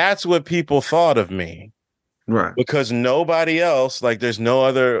what people thought of me. Right. Because nobody else, like there's no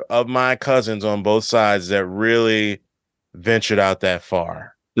other of my cousins on both sides that really ventured out that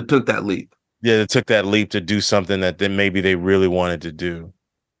far. That took that leap. Yeah, they took that leap to do something that then maybe they really wanted to do.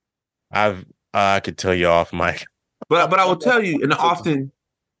 I could tell you off, Mike. But I will tell you, and often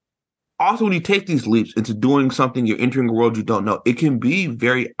when you take these leaps into doing something, you're entering a world you don't know, it can be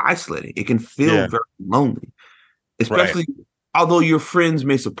very isolating. It can feel very lonely. Especially although your friends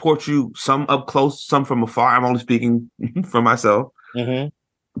may support you, some up close, some from afar. I'm only speaking for myself.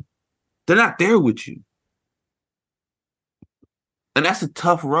 Mm-hmm. They're not there with you. And that's a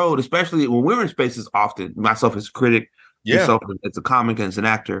tough road, especially when we're in spaces often, myself as a critic, yourself as a comic and as an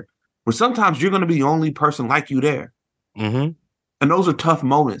actor, where sometimes you're going to be the only person like you there. Mm-hmm. And those are tough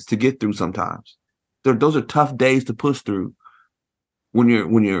moments to get through sometimes. Those are tough days to push through when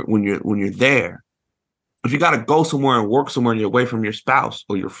you're there. If you got to go somewhere and work somewhere and you're away from your spouse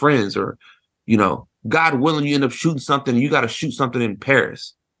or your friends or, God willing, you end up shooting something and you got to shoot something in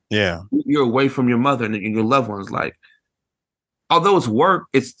Paris. Yeah. You're away from your mother and your loved ones. Like, although it's work,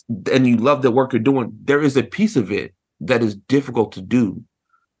 and you love the work you're doing, there is a piece of it that is difficult to do.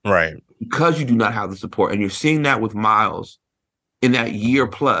 Right. Because you do not have the support. And you're seeing that with Miles in that year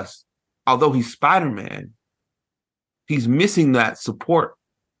plus. Although he's Spider-Man, he's missing that support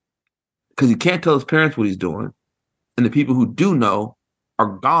because he can't tell his parents what he's doing. And the people who do know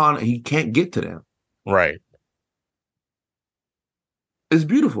are gone and he can't get to them. Right. It's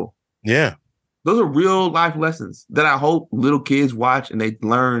beautiful. Yeah. Those are real life lessons that I hope little kids watch and they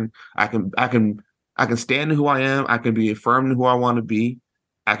learn. I can stand in who I am. I can be affirmed in who I want to be.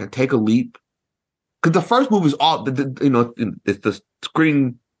 I can take a leap. Because the first movie is all, it's the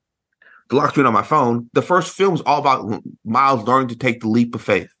screen, the lock screen on my phone. The first film is all about Miles learning to take the leap of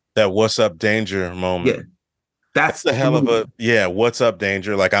faith. That what's up danger moment. Yeah. That's the hell of a, what's up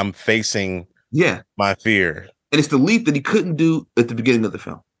danger? Like I'm facing my fear. And it's the leap that he couldn't do at the beginning of the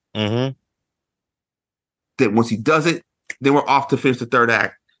film. Mm-hmm. That once he does it, then we're off to finish the third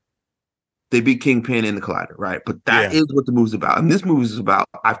act. They beat Kingpin in the Collider, right? But that is what the movie's about. And this movie is about,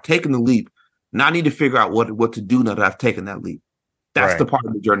 I've taken the leap. Now I need to figure out what to do now that I've taken that leap. That's the part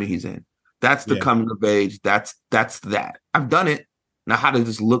of the journey he's in. That's the coming of age. That's that. I've done it. Now how does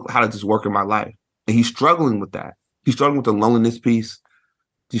this look? How does this work in my life? And he's struggling with that. He's struggling with the loneliness piece.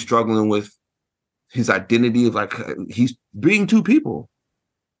 He's struggling with his identity of like he's being two people.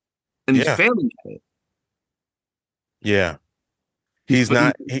 And he's failing at it. Yeah. He's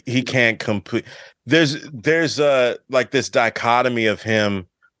not, he can't complete. There's like this dichotomy of him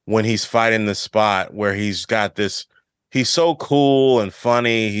when he's fighting the Spot where he's got this, he's so cool and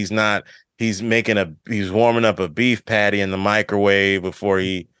funny. He's warming up a beef patty in the microwave before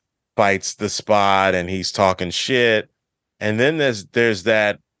he fights the Spot and he's talking shit. And then there's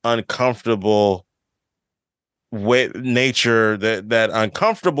that uncomfortable nature, that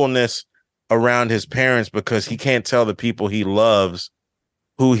uncomfortableness around his parents because he can't tell the people he loves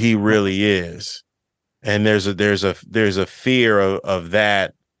who he really is. And there's a fear of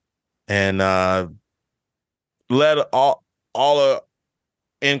that. And let all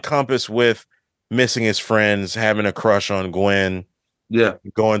encompass with missing his friends, having a crush on Gwen. Yeah.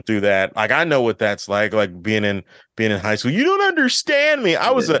 Going through that. Like I know what that's like being in high school. You don't understand me.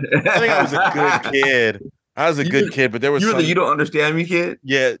 I think I was a good kid. I was a good kid, but there was you don't understand me, kid?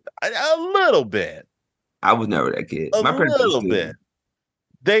 Yeah, a little bit. I was never that kid. My parents a little bit.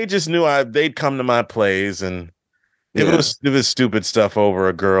 They just knew they'd come to my plays and if it was stupid stuff over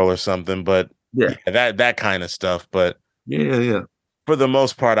a girl or something, but that kind of stuff. But for the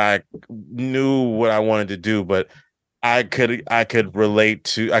most part, I knew what I wanted to do, but I could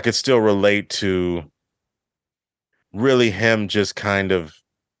still relate to really him just kind of,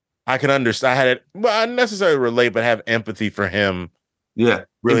 I could understand. I didn't necessarily relate, but have empathy for him. Yeah.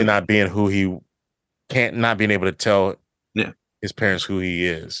 Really not being who he not being able to tell his parents who he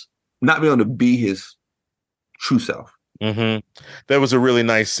is. Not being able to be his true self. Mm-hmm. There was a really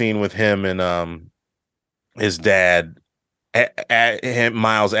nice scene with him and his dad,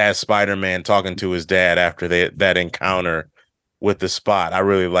 Miles as Spider-Man talking to his dad after that encounter with the Spot. I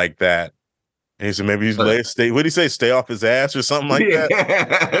really like that. And he said, maybe he's what did he say? Stay off his ass or something like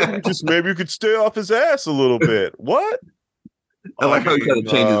that? Maybe you could stay off his ass a little bit. What? I like how he tried to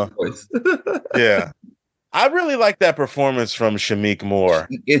change his voice. Yeah. I really like that performance from Shameik Moore.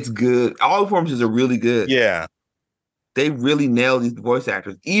 It's good. All performances are really good. Yeah. They really nail these voice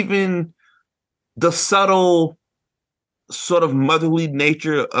actors. Even the subtle sort of motherly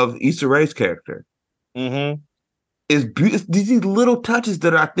nature of Issa Rae's character. Mm-hmm. is these little touches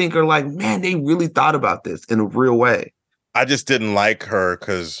that I think are like, man, they really thought about this in a real way. I just didn't like her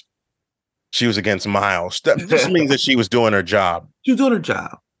because she was against Miles. That just means that she was doing her job. She was doing her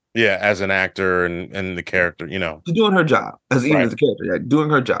job. Yeah, as an actor and the character, She's doing her job even as a character, doing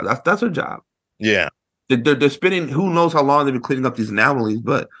her job. That's her job. Yeah. They're spending who knows how long they've been cleaning up these anomalies,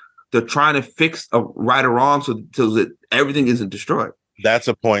 but they're trying to fix a right or wrong so that everything isn't destroyed. That's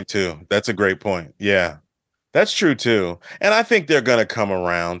a point too. That's a great point. Yeah, that's true too. And I think they're going to come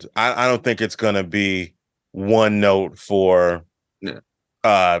around. I don't think it's going to be one note for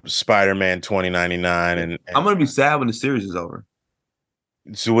Spider-Man 2099. And I'm going to be sad when the series is over.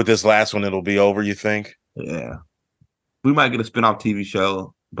 So with this last one, it'll be over, you think? Yeah. We might get a spin-off TV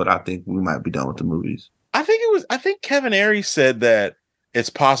show, but I think we might be done with the movies. I think Kevin Ayers said that it's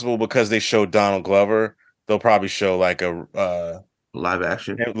possible because they showed Donald Glover, they'll probably show like a live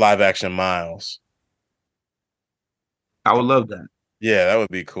action Miles. I would love that. Yeah, that would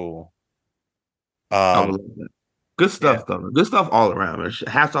be cool. I would love that. Good stuff, though. Good stuff all around.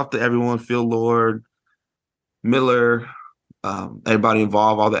 Hats off to everyone. Phil Lord, Miller, everybody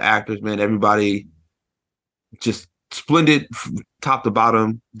involved, all the actors, man. Everybody just splendid, top to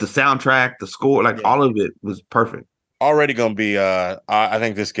bottom. The soundtrack, the score, all of it was perfect. Already gonna be. I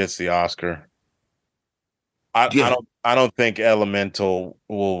think this gets the Oscar. I don't think Elemental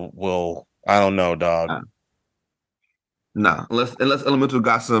will. I don't know, dog. No, unless Elemental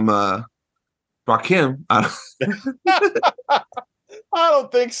got some Rakim. I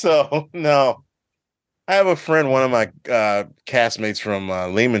don't think so. No, I have a friend. One of my castmates from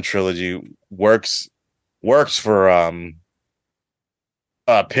Lehman Trilogy works for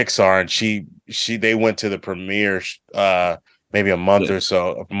Pixar, and they went to the premiere maybe a month or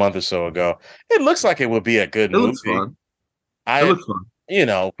so ago. It looks like it would be a good movie. Looks fun. It looks fun.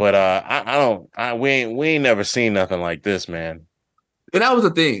 But we ain't never seen nothing like this, man. And that was the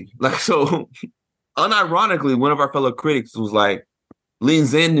thing. So unironically, one of our fellow critics was like,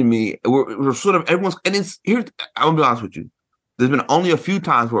 leans into me. We're sort of everyone's, and it's here. I'm gonna be honest with you. There's been only a few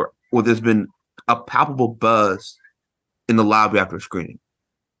times where there's been a palpable buzz in the lobby after a screening.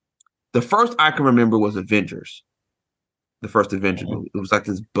 The first I can remember was Avengers. The first Avengers movie. It was like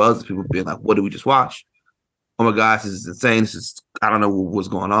this buzz of people being like, what did we just watch? Oh my gosh, this is insane. I don't know what's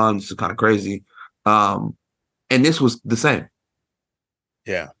going on. This is kind of crazy. And this was the same.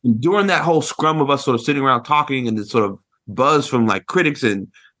 Yeah. And during that whole scrum of us sort of sitting around talking and this sort of buzz from like critics and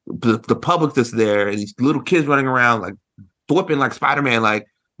the public that's there and these little kids running around like thwipping like Spider-Man, like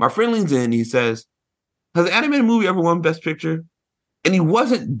my friend leans in, he says, has an animated movie ever won Best Picture? And he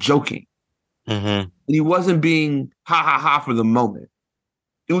wasn't joking. Mm-hmm. And he wasn't being ha ha ha for the moment.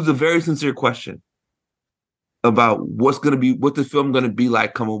 It was a very sincere question about what's the film going to be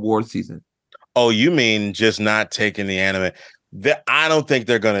like come award season. Oh, you mean just not taking the anime? I don't think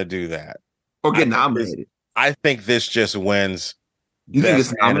they're going to do that. Or get nominated. I think this just wins. You think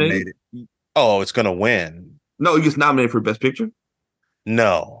it's nominated? Oh, it's going to win. No, it gets nominated for Best Picture?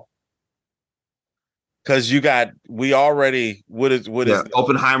 No. Because what is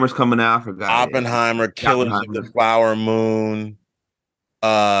Oppenheimer's coming out for Oppenheimer, Killers of the Flower Moon.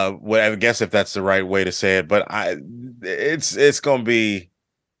 I guess if that's the right way to say it, but it's gonna be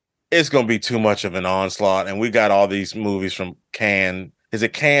too much of an onslaught, and we got all these movies from Cannes. Is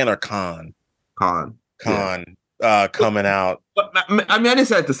it Cannes or Cannes? Cannes. Coming out. But, I mean, I didn't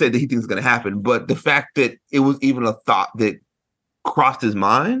have to say that he thinks it's gonna happen, but the fact that it was even a thought that crossed his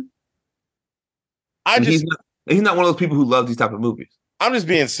mind. He's not one of those people who love these type of movies. I'm just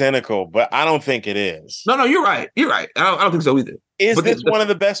being cynical, but I don't think it is. No, you're right. I don't think so either. Is this one of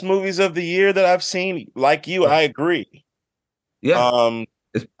the best movies of the year that I've seen? Like you, I agree. Yeah.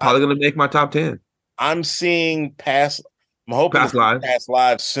 It's probably going to make my top 10. I'm seeing I'm hoping Past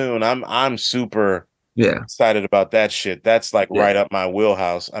Lives soon. I'm super excited about that shit. That's like right up my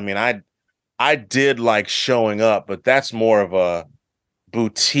wheelhouse. I mean, I did like Showing Up, but that's more of a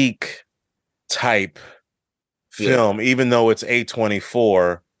boutique type film, even though it's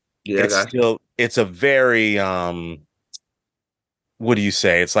A24. It's a very what do you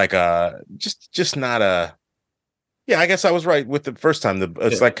say? It's like just not a. Yeah, I guess I was right with the first time.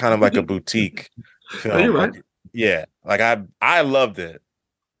 It's like kind of like a boutique film. No, you're right. Yeah, like I loved it,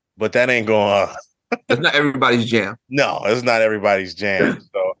 but that ain't going on. It's not everybody's jam. No, it's not everybody's jam.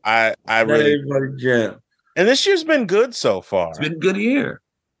 So I really everybody's jam. And this year's been good so far. It's been a good year.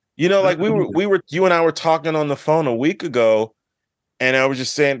 You know, like you and I were talking on the phone a week ago, and I was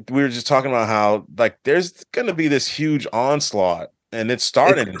just saying we were just talking about how like there's going to be this huge onslaught, and it's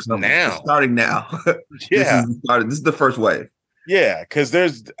starting now. It's starting now. Yeah, this is the first wave. Yeah, because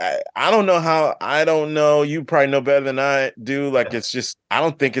I don't know how. I don't know. You probably know better than I do. Like, it's just, I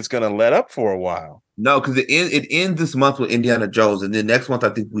don't think it's gonna let up for a while. No, because it ends this month with Indiana Jones, and then next month I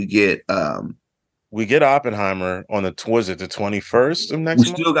think we get Oppenheimer on the was it the 21st of we next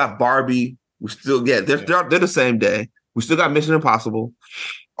month? still got Barbie. We still they're the same day. We still got Mission Impossible.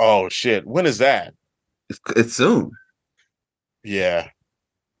 Oh shit! When is that? It's soon. Yeah,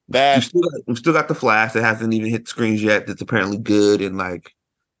 that we still got the Flash that hasn't even hit screens yet. That's apparently good and like.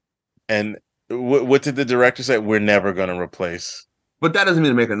 And what did the director say? We're never going to replace. But that doesn't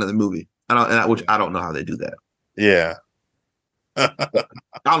mean to make another movie. I don't know how they do that. Yeah. I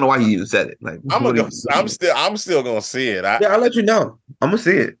don't know why he even said it. Like I'm still gonna see it. I'll let you know. I'm gonna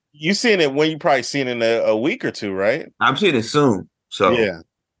see it. You seeing it when you probably seen it in a week or two, right? I'm seeing it soon. So yeah.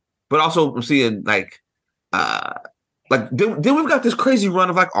 But also I'm seeing like then we've got this crazy run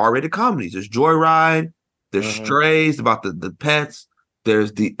of like R-rated comedies. There's Joyride, there's Strays about the pets.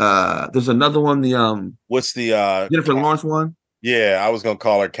 There's there's another one, what's the Jennifer Lawrence one? Yeah, I was gonna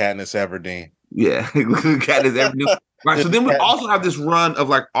call her Katniss Everdeen. Yeah, Katniss Everdeen. Right. So then we also have this run of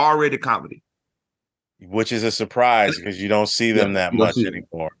like R-rated comedy, which is a surprise because you don't see them that much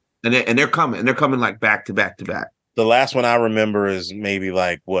anymore. And they're coming. And they're coming like back to back to back. The last one I remember is maybe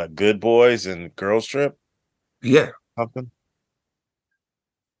like what, Good Boys and Girls Trip. Yeah. Something.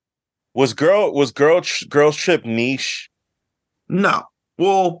 Was Girls Trip niche? No.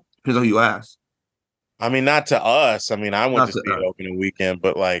 Well, depends on who you ask. I mean, not to us. I mean, I went to see it opening weekend,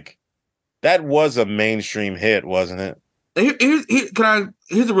 but like. That was a mainstream hit, wasn't it?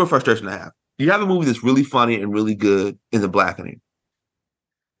 Here's a real frustration I have. You have a movie that's really funny and really good in The Blackening.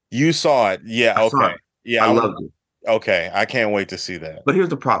 You saw it. Yeah, okay. Yeah, I loved it. Okay, I can't wait to see that. But here's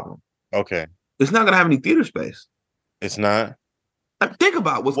the problem. Okay. It's not going to have any theater space. It's not? Think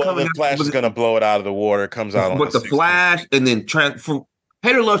about what's coming. The Flash is going to blow it out of the water. It comes out on the Flash, and then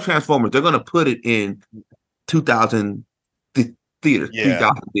Hater loves Transformers. They're going to put it in 2,000 theaters,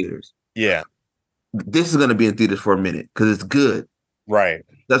 3,000 theaters. Yeah. This is going to be in theaters for a minute because it's good. Right.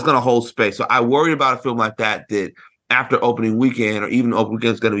 That's going to hold space. So I worry about a film like that after opening weekend or even opening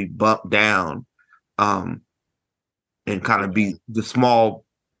weekend is going to be bumped down and kind of be the small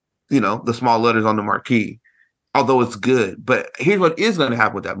letters on the marquee, although it's good. But here's what is going to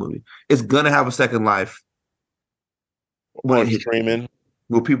happen with that movie. It's going to have a second life when it's streaming.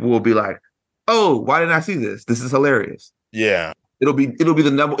 Where people will be like, oh, why didn't I see this? This is hilarious. Yeah. It'll be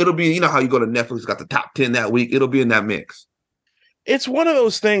the number. It'll be, you know how you go to Netflix, got the top 10 that week. It'll be in that mix. It's one of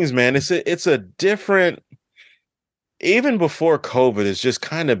those things, man. It's a different. Even before COVID, it's just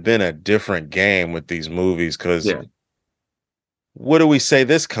kind of been a different game with these movies. Because what do we say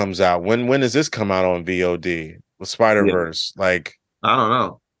this comes out? When does this come out on VOD with Spider-Verse? Yeah. Like I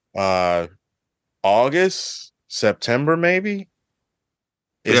don't know. August, September, maybe.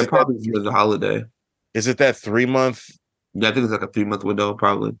 Probably the holiday. Is it that 3-month? Yeah, I think it's like a 3-month window,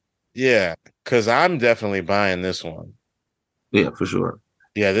 probably. Yeah, because I'm definitely buying this one. Yeah, for sure.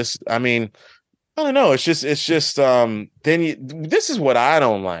 Yeah, I mean, I don't know. It's just this is what I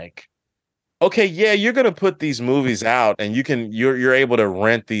don't like. Okay, yeah, you're gonna put these movies out and you're able to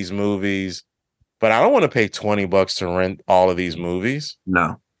rent these movies, but I don't want to pay $20 to rent all of these movies.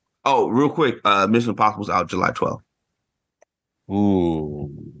 No. Oh, real quick, Mission Impossible's out July 12th.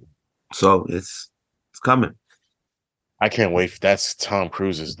 Ooh. So it's coming. I can't wait. That's Tom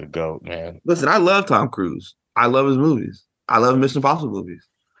Cruise is the GOAT, man. Listen, I love Tom Cruise. I love his movies. I love Mission Impossible movies.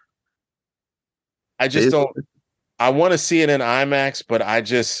 I just don't. I want to see it in IMAX, but I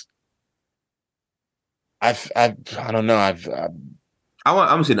don't know. I'm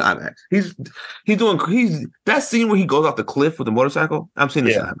seeing the IMAX. He's doing that scene where he goes off the cliff with the motorcycle. I'm seeing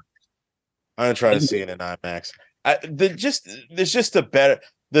this in IMAX. I'm gonna try to see it in IMAX. There's just a better.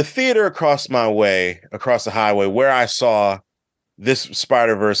 The theater across the highway where I saw this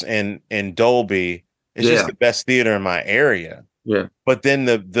Spider-Verse in Dolby is just the best theater in my area. Yeah. But then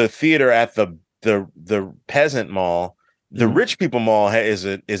the theater at the Peasant Mall, the rich people mall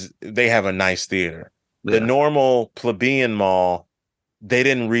they have a nice theater. Yeah. The normal plebeian mall, the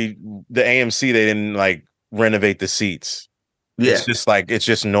AMC, they didn't like renovate the seats. Yeah. It's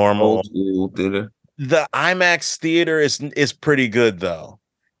just normal. Old school theater. The IMAX theater is pretty good though.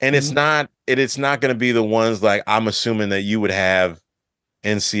 And it's not going to be the ones like I'm assuming that you would have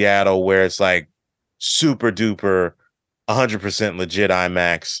in Seattle where it's like super duper 100% legit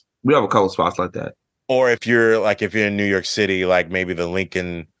IMAX. We have a couple spots like that. Or if you're in New York City, like maybe the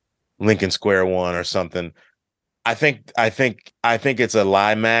Lincoln Square one or something. I think it's a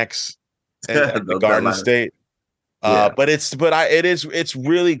Limax at the Garden State. But it's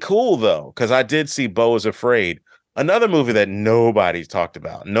really cool though, because I did see Beau is Afraid, Another movie that nobody's talked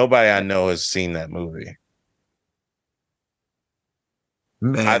about. Nobody I know has seen that movie.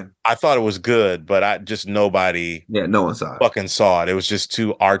 Man, I thought it was good, but nobody yeah, no one saw it. fucking saw it. It was just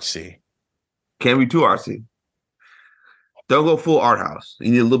too artsy. Can't be too artsy. Don't go full art house.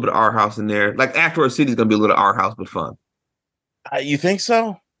 You need a little bit of art house in there. Like Asteroid City is gonna be a little art house, but fun. You think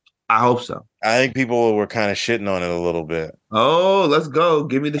so? I hope so. I think people were kind of shitting on it a little bit. Oh, let's go.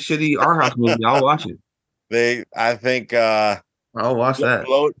 Give me the shitty art house movie. I'll watch it. I think I'll watch that.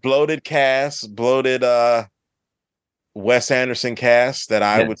 Bloated cast, bloated Wes Anderson cast that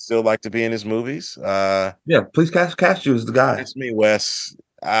I would still like to be in his movies. Yeah, please cast you as the guy. It's me, Wes.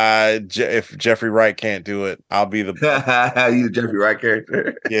 If Jeffrey Wright can't do it, I'll be the you the Jeffrey Wright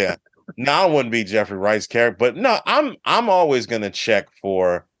character. Yeah. No, I wouldn't be Jeffrey Wright's character, but no, I'm always gonna check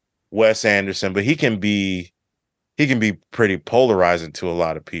for Wes Anderson, but he can be pretty polarizing to a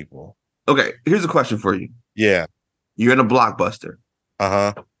lot of people. Okay, here's a question for you. Yeah. You're in a blockbuster.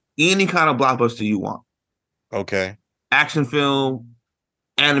 Uh-huh. Any kind of blockbuster you want. Okay. Action film,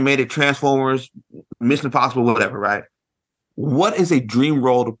 animated, Transformers, Mission Impossible, whatever, right? What is a dream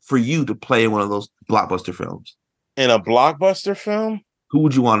role for you to play in one of those blockbuster films? In a blockbuster film? Who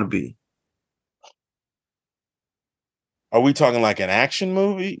would you want to be? Are we talking like an action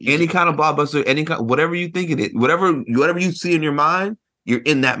movie? Any kind of blockbuster, any kind, whatever you think it is, whatever you see in your mind, you're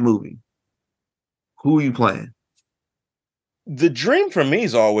in that movie. Who are you playing? The dream for me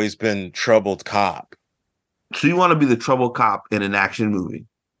has always been troubled cop. So you want to be the troubled cop in an action movie?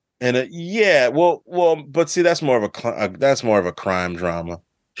 And but see, that's more of a crime drama.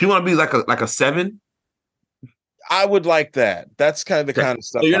 So you want to be like a Seven? I would like that. That's kind of the kind of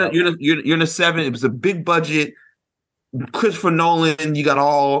stuff. So you're in a Seven. It was a big budget. Christopher Nolan, you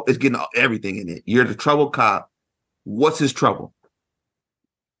got it's getting everything in it. You're the troubled cop. What's his trouble?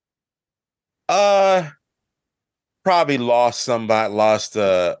 Probably lost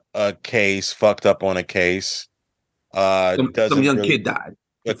a case, fucked up on a case. Some young kid died.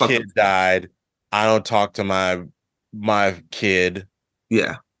 A kid died. I don't talk to my kid.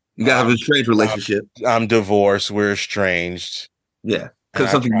 Yeah. You gotta have a strange relationship. I'm divorced. We're estranged. Yeah. Because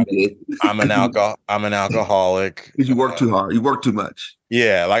something you did. I'm an alcoholic. Because you work too hard. You work too much.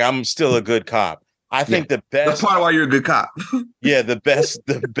 Yeah, like I'm still a good cop. I think the best. That's part of why you're a good cop. Yeah, the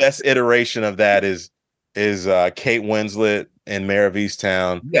best iteration of that is Kate Winslet and Mayor of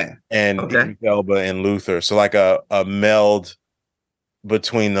Easttown. Yeah, and Idris Elba and Luther. So like a meld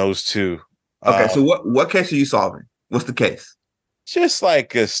between those two. Okay, so what case are you solving? What's the case? Just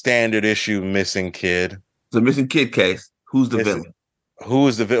like a standard issue missing kid. It's a missing kid case. Who's the villain?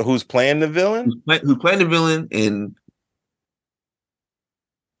 Who's playing the villain? Who's playing the villain? And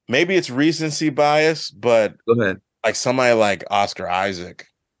maybe it's recency bias, but go ahead. Like somebody like Oscar Isaac.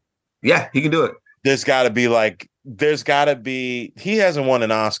 Yeah, he can do it. There's got to be. He hasn't won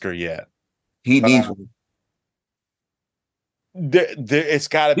an Oscar yet. He needs one. It's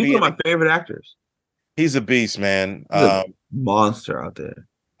got to be. He's one of my favorite actors. He's a beast, man. He's a monster out there.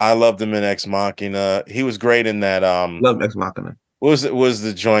 I loved him in Ex Machina. He was great in that. Loved Ex Machina. What was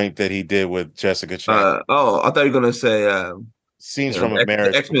the joint that he did with Jessica Chastain? I thought you were gonna say Scenes from a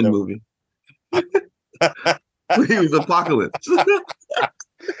Marriage. X-Men movie. He was Apocalypse.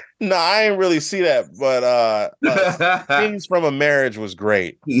 No, I didn't really see that, but Scenes from a Marriage was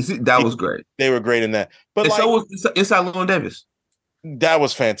great. That was great. They were great in that. But and so was Inside Llewyn Davis. That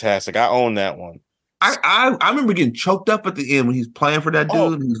was fantastic. I own that one. I remember getting choked up at the end when he's playing for that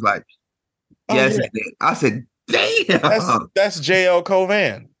dude. And he's like, "Yes." Yeah. I said, "Damn, that's JL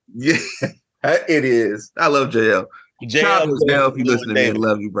Covan." Yeah, it is. I love JL. Shout out to JL if you listening, man.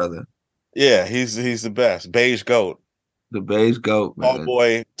 Love you, brother. Yeah, he's the best. Beige Goat. The Beige Goat, man.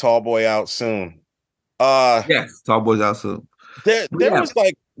 Tall boy out soon. Yes, Tall boy's out soon. There was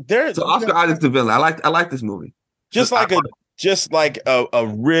like So Oscar Isaac's the villain. I like this movie. Just like a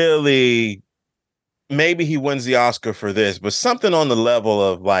really, maybe he wins the Oscar for this, but something on the level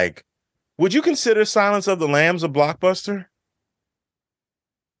of like, would you consider Silence of the Lambs a blockbuster?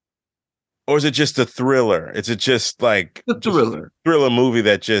 Or is it just a thriller? Is it just like a thriller movie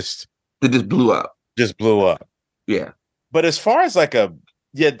that just blew up? Just blew up. Yeah. But as far as like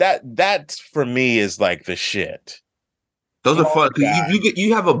that for me is like the shit. Those are fun because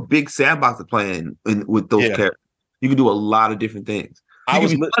you have a big sandbox to play in with those characters. You can do a lot of different things. You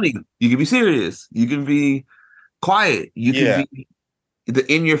can be funny. You can be serious. You can be quiet. You can be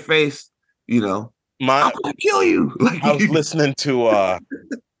the in your face. You know, I'm gonna kill you. Like I was listening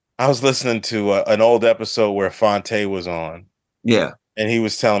to an old episode where Fonte was on. Yeah, and he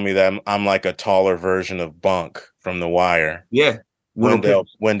was telling me that I'm like a taller version of Bunk from The Wire. Yeah,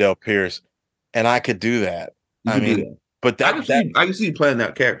 Wendell Pierce, and I could do that. You I can do mean, that. but I can see you playing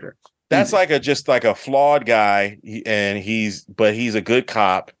that character. that's Easy. like just like a flawed guy, and he's a good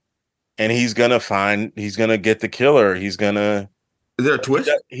cop, and he's gonna get the killer. Is there a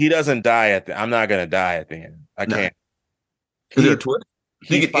twist? He doesn't die I'm not gonna die at the end. I No. can't. Is there a twist?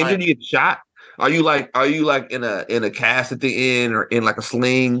 Do you He get injured? You get shot? Are you like in a cast at the end or in like a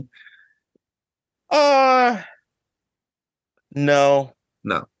sling? No. No.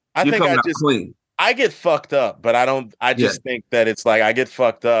 I You're think coming out clean. I get fucked up, but I just think that it's like I get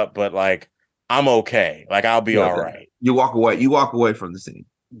fucked up, but like I'm okay. Like I'll be all right. You walk away. You walk away from the scene.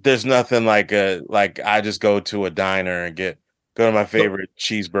 There's nothing like I just go to a diner and go to my favorite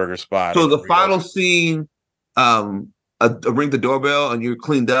cheeseburger spot. So the final scene, ring the doorbell and you're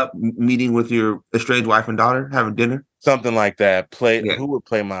cleaned up, meeting with your estranged wife and daughter, having dinner. Something like that. Who would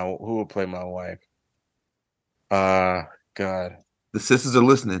play my wife? God. The sisters are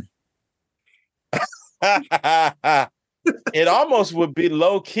listening. It almost would be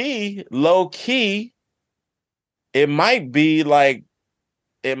low key. It might be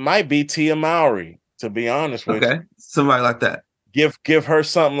Tia Mowry, to be honest with you. Okay. Somebody like that. Give her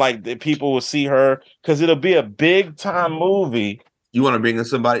something like that people will see her, because it'll be a big time movie. You want to bring in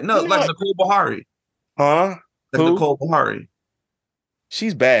somebody? No, like Nicole Beharie. Huh? Like Nicole Beharie.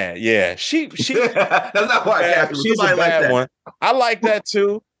 She's bad. Yeah. She that's not why she's a bad one. I like that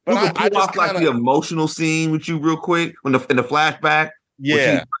too. But I just like the emotional scene with you real quick in the flashback.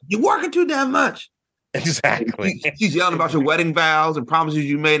 Yeah. You're working too damn much. Exactly. She's yelling about your wedding vows and promises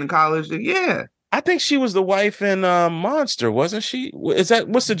you made in college. Yeah. I think she was the wife in Monster, wasn't she? What's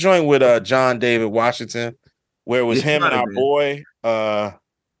the joint with John David Washington, where it was him and our boy?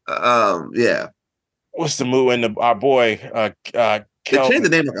 Yeah. What's the movie? And our boy they changed the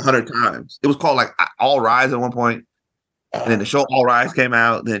name like 100 times. It was called like All Rise at one point. And then the show All Rise came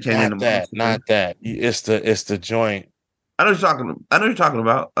out. Then it changed into Monster. Not that. It's the joint. I know what you're talking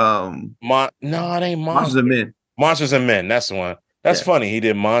about. No, it ain't Monsters and Men. Monsters and Men. That's the one. That's funny. He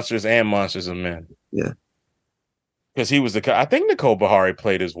did Monsters and Monsters and Men. Yeah. Because he was I think Nicole Beharie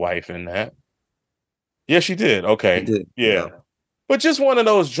played his wife in that. Yeah, she did. Okay. She did. Yeah. But just one of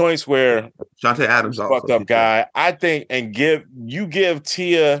those joints where Shantae Adams fucked up guy. I think, and give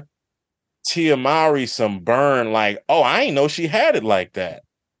Tia Mowry some burn. Like, oh, I ain't know she had it like that.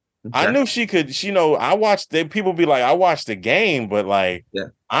 Okay. I knew she could. I watched. People be like, I watched the game, but like,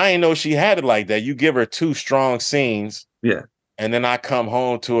 I ain't know she had it like that. You give her 2 strong scenes. Yeah. And then I come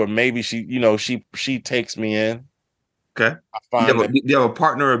home to her. Maybe she takes me in. Okay. Do you have a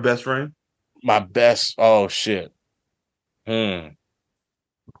partner or a best friend? My best. Oh shit.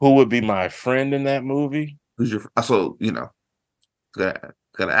 Who would be my friend in that movie? Who's your? Gotta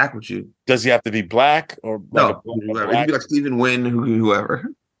act with you. Does he have to be black or no? Whoever. He could be like Stephen Wynn, whoever.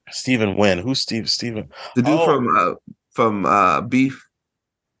 Stephen Wynn. Who's Stephen? The dude from Beef.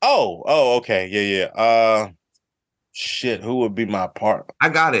 Oh, okay, yeah. Shit, who would be my partner? I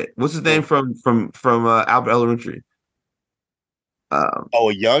got it. What's his name from Albert Elementary?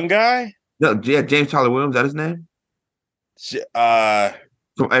 A young guy? No, yeah, James Tyler Williams. Is that his name?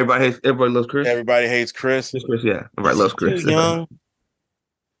 From Everybody Loves Chris. Everybody Hates Chris. Chris, yeah. Everybody Loves Chris. Young.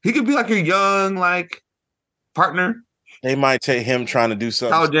 He could be like your young partner. They might take him trying to do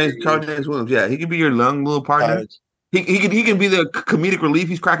something. Charles James Williams. Yeah, he could be your young little partner. He can be the comedic relief.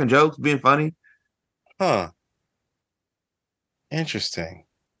 He's cracking jokes, being funny. Huh. Interesting.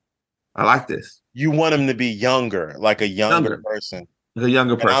 I like this. You want him to be younger, like a younger person. Like a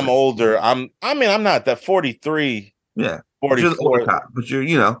younger person. I'm older. I'm not that 43. Yeah. 44. But you're,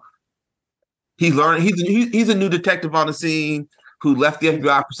 he's learning. He's a new detective on the scene who left the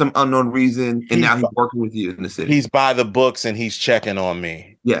FBI for some unknown reason, and now he's working with you in the city. He's by the books and he's checking on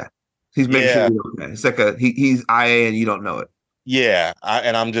me. Yeah. He's making sure you're okay. It's like he's IA and you don't know it. Yeah.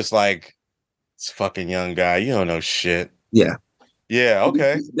 And I'm just like, this fucking young guy. You don't know shit. Yeah. Yeah,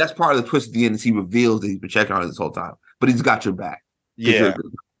 okay. That's part of the twist at the end is he reveals that he's been checking on it this whole time. But he's got your back. Yeah.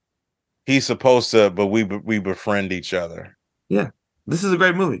 He's supposed to, but we befriend each other. Yeah. This is a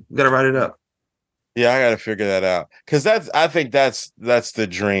great movie. You gotta write it up. Yeah, I gotta figure that out. Cause I think that's the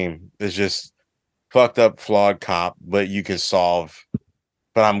dream. It's just fucked up, flawed cop, but you can solve.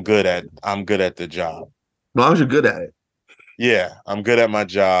 But I'm good at the job. As long as you're good at it. Yeah, I'm good at my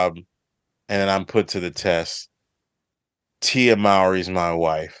job, and then I'm put to the test. Tia Mowry's my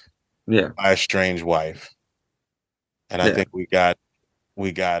wife. Yeah. My estranged wife. And I think we got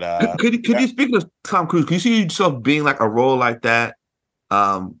could you speak of Tom Cruise, can you see yourself being like a role like that?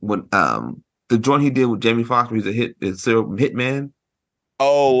 When the joint he did with Jamie Foxx, where he's a serial hitman.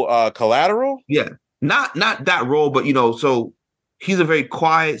 Oh, Collateral? Yeah. Not that role, but so he's a very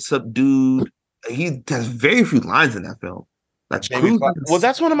quiet, subdued he has very few lines in that film. Like Jamie Foxx. Well,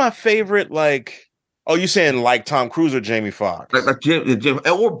 that's one of my favorite. Like, oh, you saying like Tom Cruise or Jamie Foxx? Like Jim,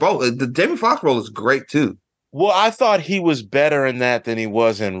 or both. The Jamie Foxx role is great too. Well, I thought he was better in that than he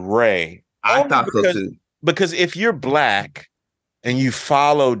was in Ray. I thought so too. Because if you're black and you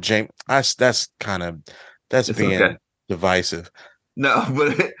follow James, that's being okay. Divisive. No,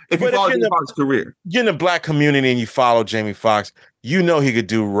 but if you follow Jamie Foxx's career, you're in the black community and you follow Jamie Foxx, you know he could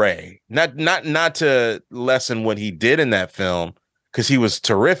do Ray. Not to lessen what he did in that film, because he was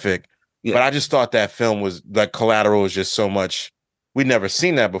terrific. Yeah. But I just thought that film was like Collateral was just so much. We'd never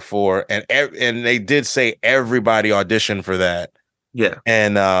seen that before, and they did say everybody auditioned for that. Yeah,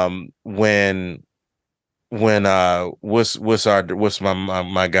 and when what's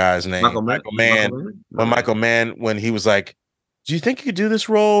my guy's name? Michael Mann, when he was like, do you think you could do this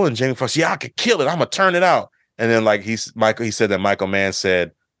role? And Jamie Foxx, yeah, I could kill it. I'm gonna turn it out. And then like he said that Michael Mann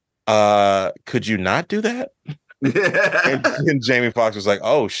said, could you not do that? and Jamie Foxx was like,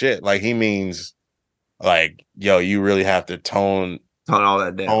 oh shit, like he means like, yo, you really have to tone all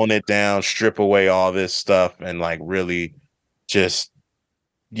that down, tone it down, strip away all this stuff, and like really just,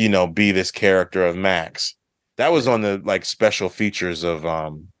 be this character of Max. That was on the like special features of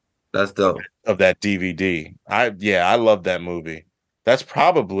that's dope. Of that DVD. I love that movie. That's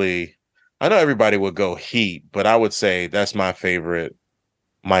probably, I know everybody would go Heat, but I would say that's my favorite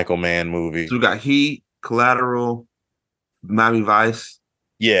Michael Mann movie. So we got Heat, Collateral, Miami Vice.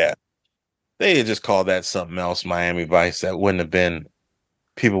 Yeah. They had just called that something else, Miami Vice. That wouldn't have been,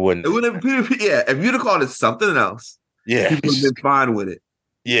 people wouldn't. It wouldn't have been, yeah. If you'd have called it something else, yeah, people would have been fine with it.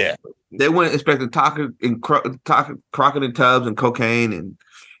 Yeah. They wouldn't expect Crockett and Tubbs and cocaine and.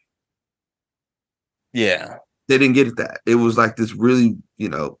 Yeah. They didn't get that. It was like this really,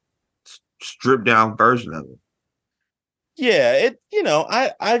 stripped down version of it. Yeah,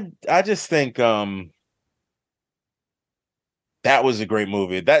 I just think that was a great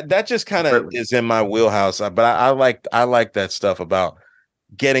movie. That just kind of is in my wheelhouse. But I like that stuff about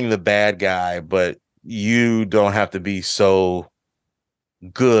getting the bad guy, but you don't have to be so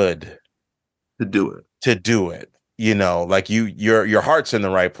good to do it. Like your heart's in the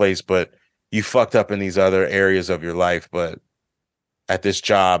right place, but you fucked up in these other areas of your life. But at this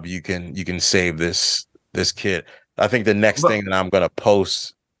job, you can save this kid. I think the next thing that I'm gonna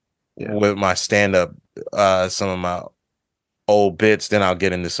post with my stand-up, some of my old bits, then I'll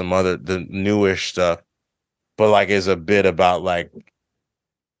get into the newish stuff. But like is a bit about like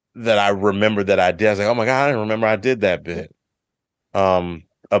that I remember that I did. I was like, oh my God, I didn't remember I did that bit.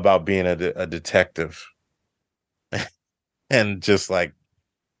 About being a detective. And just like,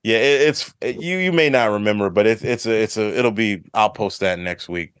 yeah, you may not remember, but it'll be, I'll post that next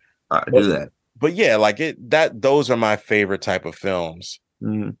week. Do that. But yeah, like those are my favorite type of films.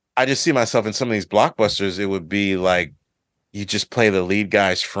 Mm-hmm. I just see myself in some of these blockbusters. It would be like you just play the lead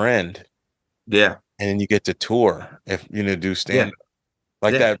guy's friend, yeah, and then you get to tour if do stand up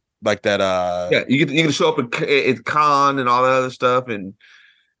like that. Yeah, you can show up at con and all that other stuff, and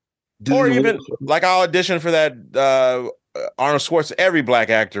or even like I'll audition for that. Arnold Schwarzenegger. Every black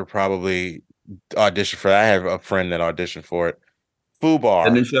actor probably auditioned for that. I have a friend that auditioned for it. Fubar.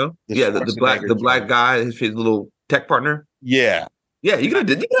 In the show? The black guy, his little tech partner. Yeah. Yeah, you could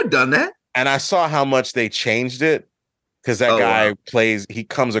have done that. And I saw how much they changed it because that guy he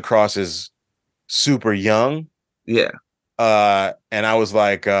comes across as super young. Yeah. And I was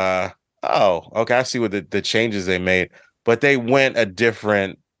like, oh, okay, I see what the changes they made. But they went a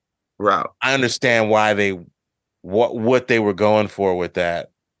different route. I understand why what they were going for with that.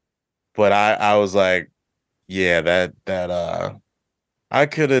 But I was like, yeah, that I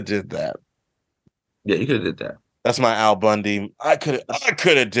could have did that. Yeah, you could have did that. That's my Al Bundy. I could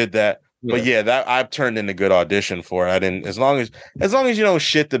have did that. Yeah. But yeah, that I've turned in a good audition for it. I didn't as long as you don't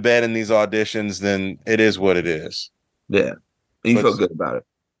shit the bed in these auditions, then it is what it is. Yeah. And you feel good about it.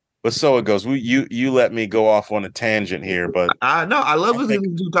 But so it goes. You let me go off on a tangent here, but I love listening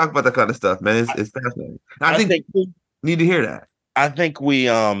to you talk about that kind of stuff, man. It's fascinating. I think we need to hear that. I think we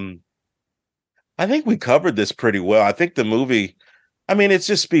covered this pretty well. I think the movie, I mean, it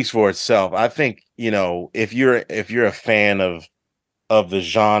just speaks for itself. I think, if you're a fan of the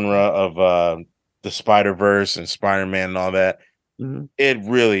genre of the Spider-Verse and Spider-Man and all that, mm-hmm. it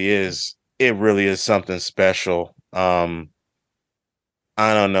really is something special.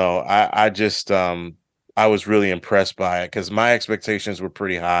 I don't know. I just I was really impressed by it because my expectations were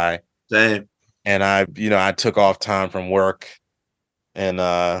pretty high. Same. And I took off time from work and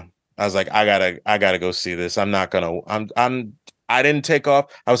I was like, I gotta go see this. I didn't take off.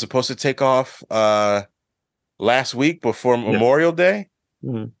 I was supposed to take off last week before Memorial Day.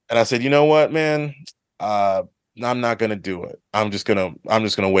 Mm-hmm. And I said, you know what, man? I'm not gonna do it. I'm just gonna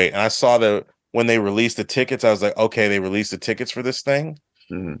wait. And I saw that when they released the tickets, I was like, okay, they released the tickets for this thing.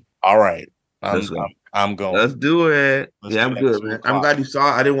 Mm-hmm. All right, Let's go. I'm going. Let's do it. Let's Yeah, do I'm it at good, 2 man. I'm o'clock. glad you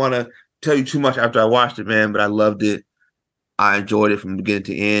saw it. I didn't want to tell you too much after I watched it, man, but I loved it. I enjoyed it from beginning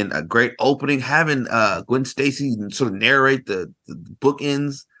to end. A great opening. Having Gwen Stacy sort of narrate the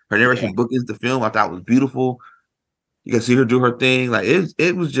bookends. Her narration bookends the film. I thought was beautiful. You can see her do her thing. Like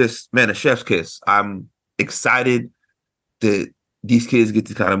it was just, man, a chef's kiss. I'm excited that these kids get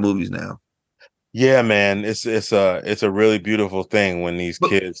these kind of movies now. Yeah, man, it's a really beautiful thing when these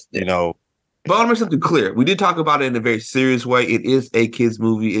kids, you know. But I want to make something clear. We did talk about it in a very serious way. It is a kids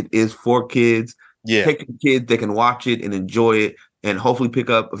movie. It is for kids. Yeah. Take your kids, they can watch it and enjoy it, and hopefully pick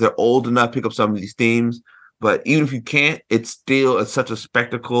up, if they're old enough, pick up some of these themes. But even if you can't, it's still such a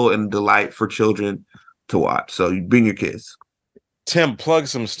spectacle and delight for children to watch. So you bring your kids. Tim, plug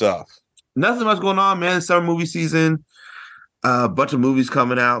some stuff. Nothing much going on, man. Summer movie season. A bunch of movies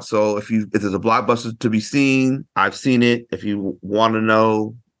coming out. So if there's a blockbuster to be seen, I've seen it. If you want to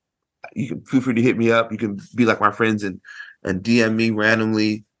know, you can feel free to hit me up. You can be like my friends and DM me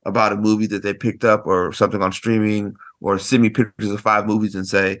randomly about a movie that they picked up or something on streaming, or send me pictures of 5 movies and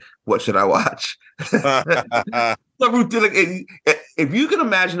say, what should I watch? If you can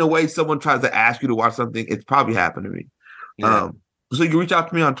imagine a way someone tries to ask you to watch something, it's probably happened to me. Yeah. So you can reach out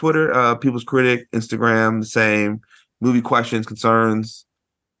to me on Twitter, People's Critic, Instagram, the same. Movie questions, concerns,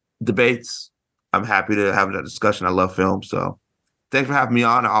 debates. I'm happy to have that discussion. I love film. So thanks for having me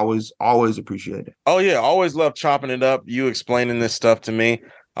on. I always appreciate it. Oh, yeah. Always love chopping it up. You explaining this stuff to me.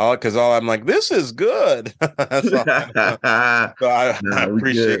 Because I'm like, this is good. So I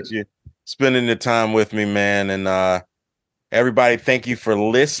appreciate you spending the time with me, man. And everybody, thank you for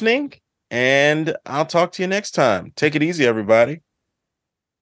listening. And I'll talk to you next time. Take it easy, everybody.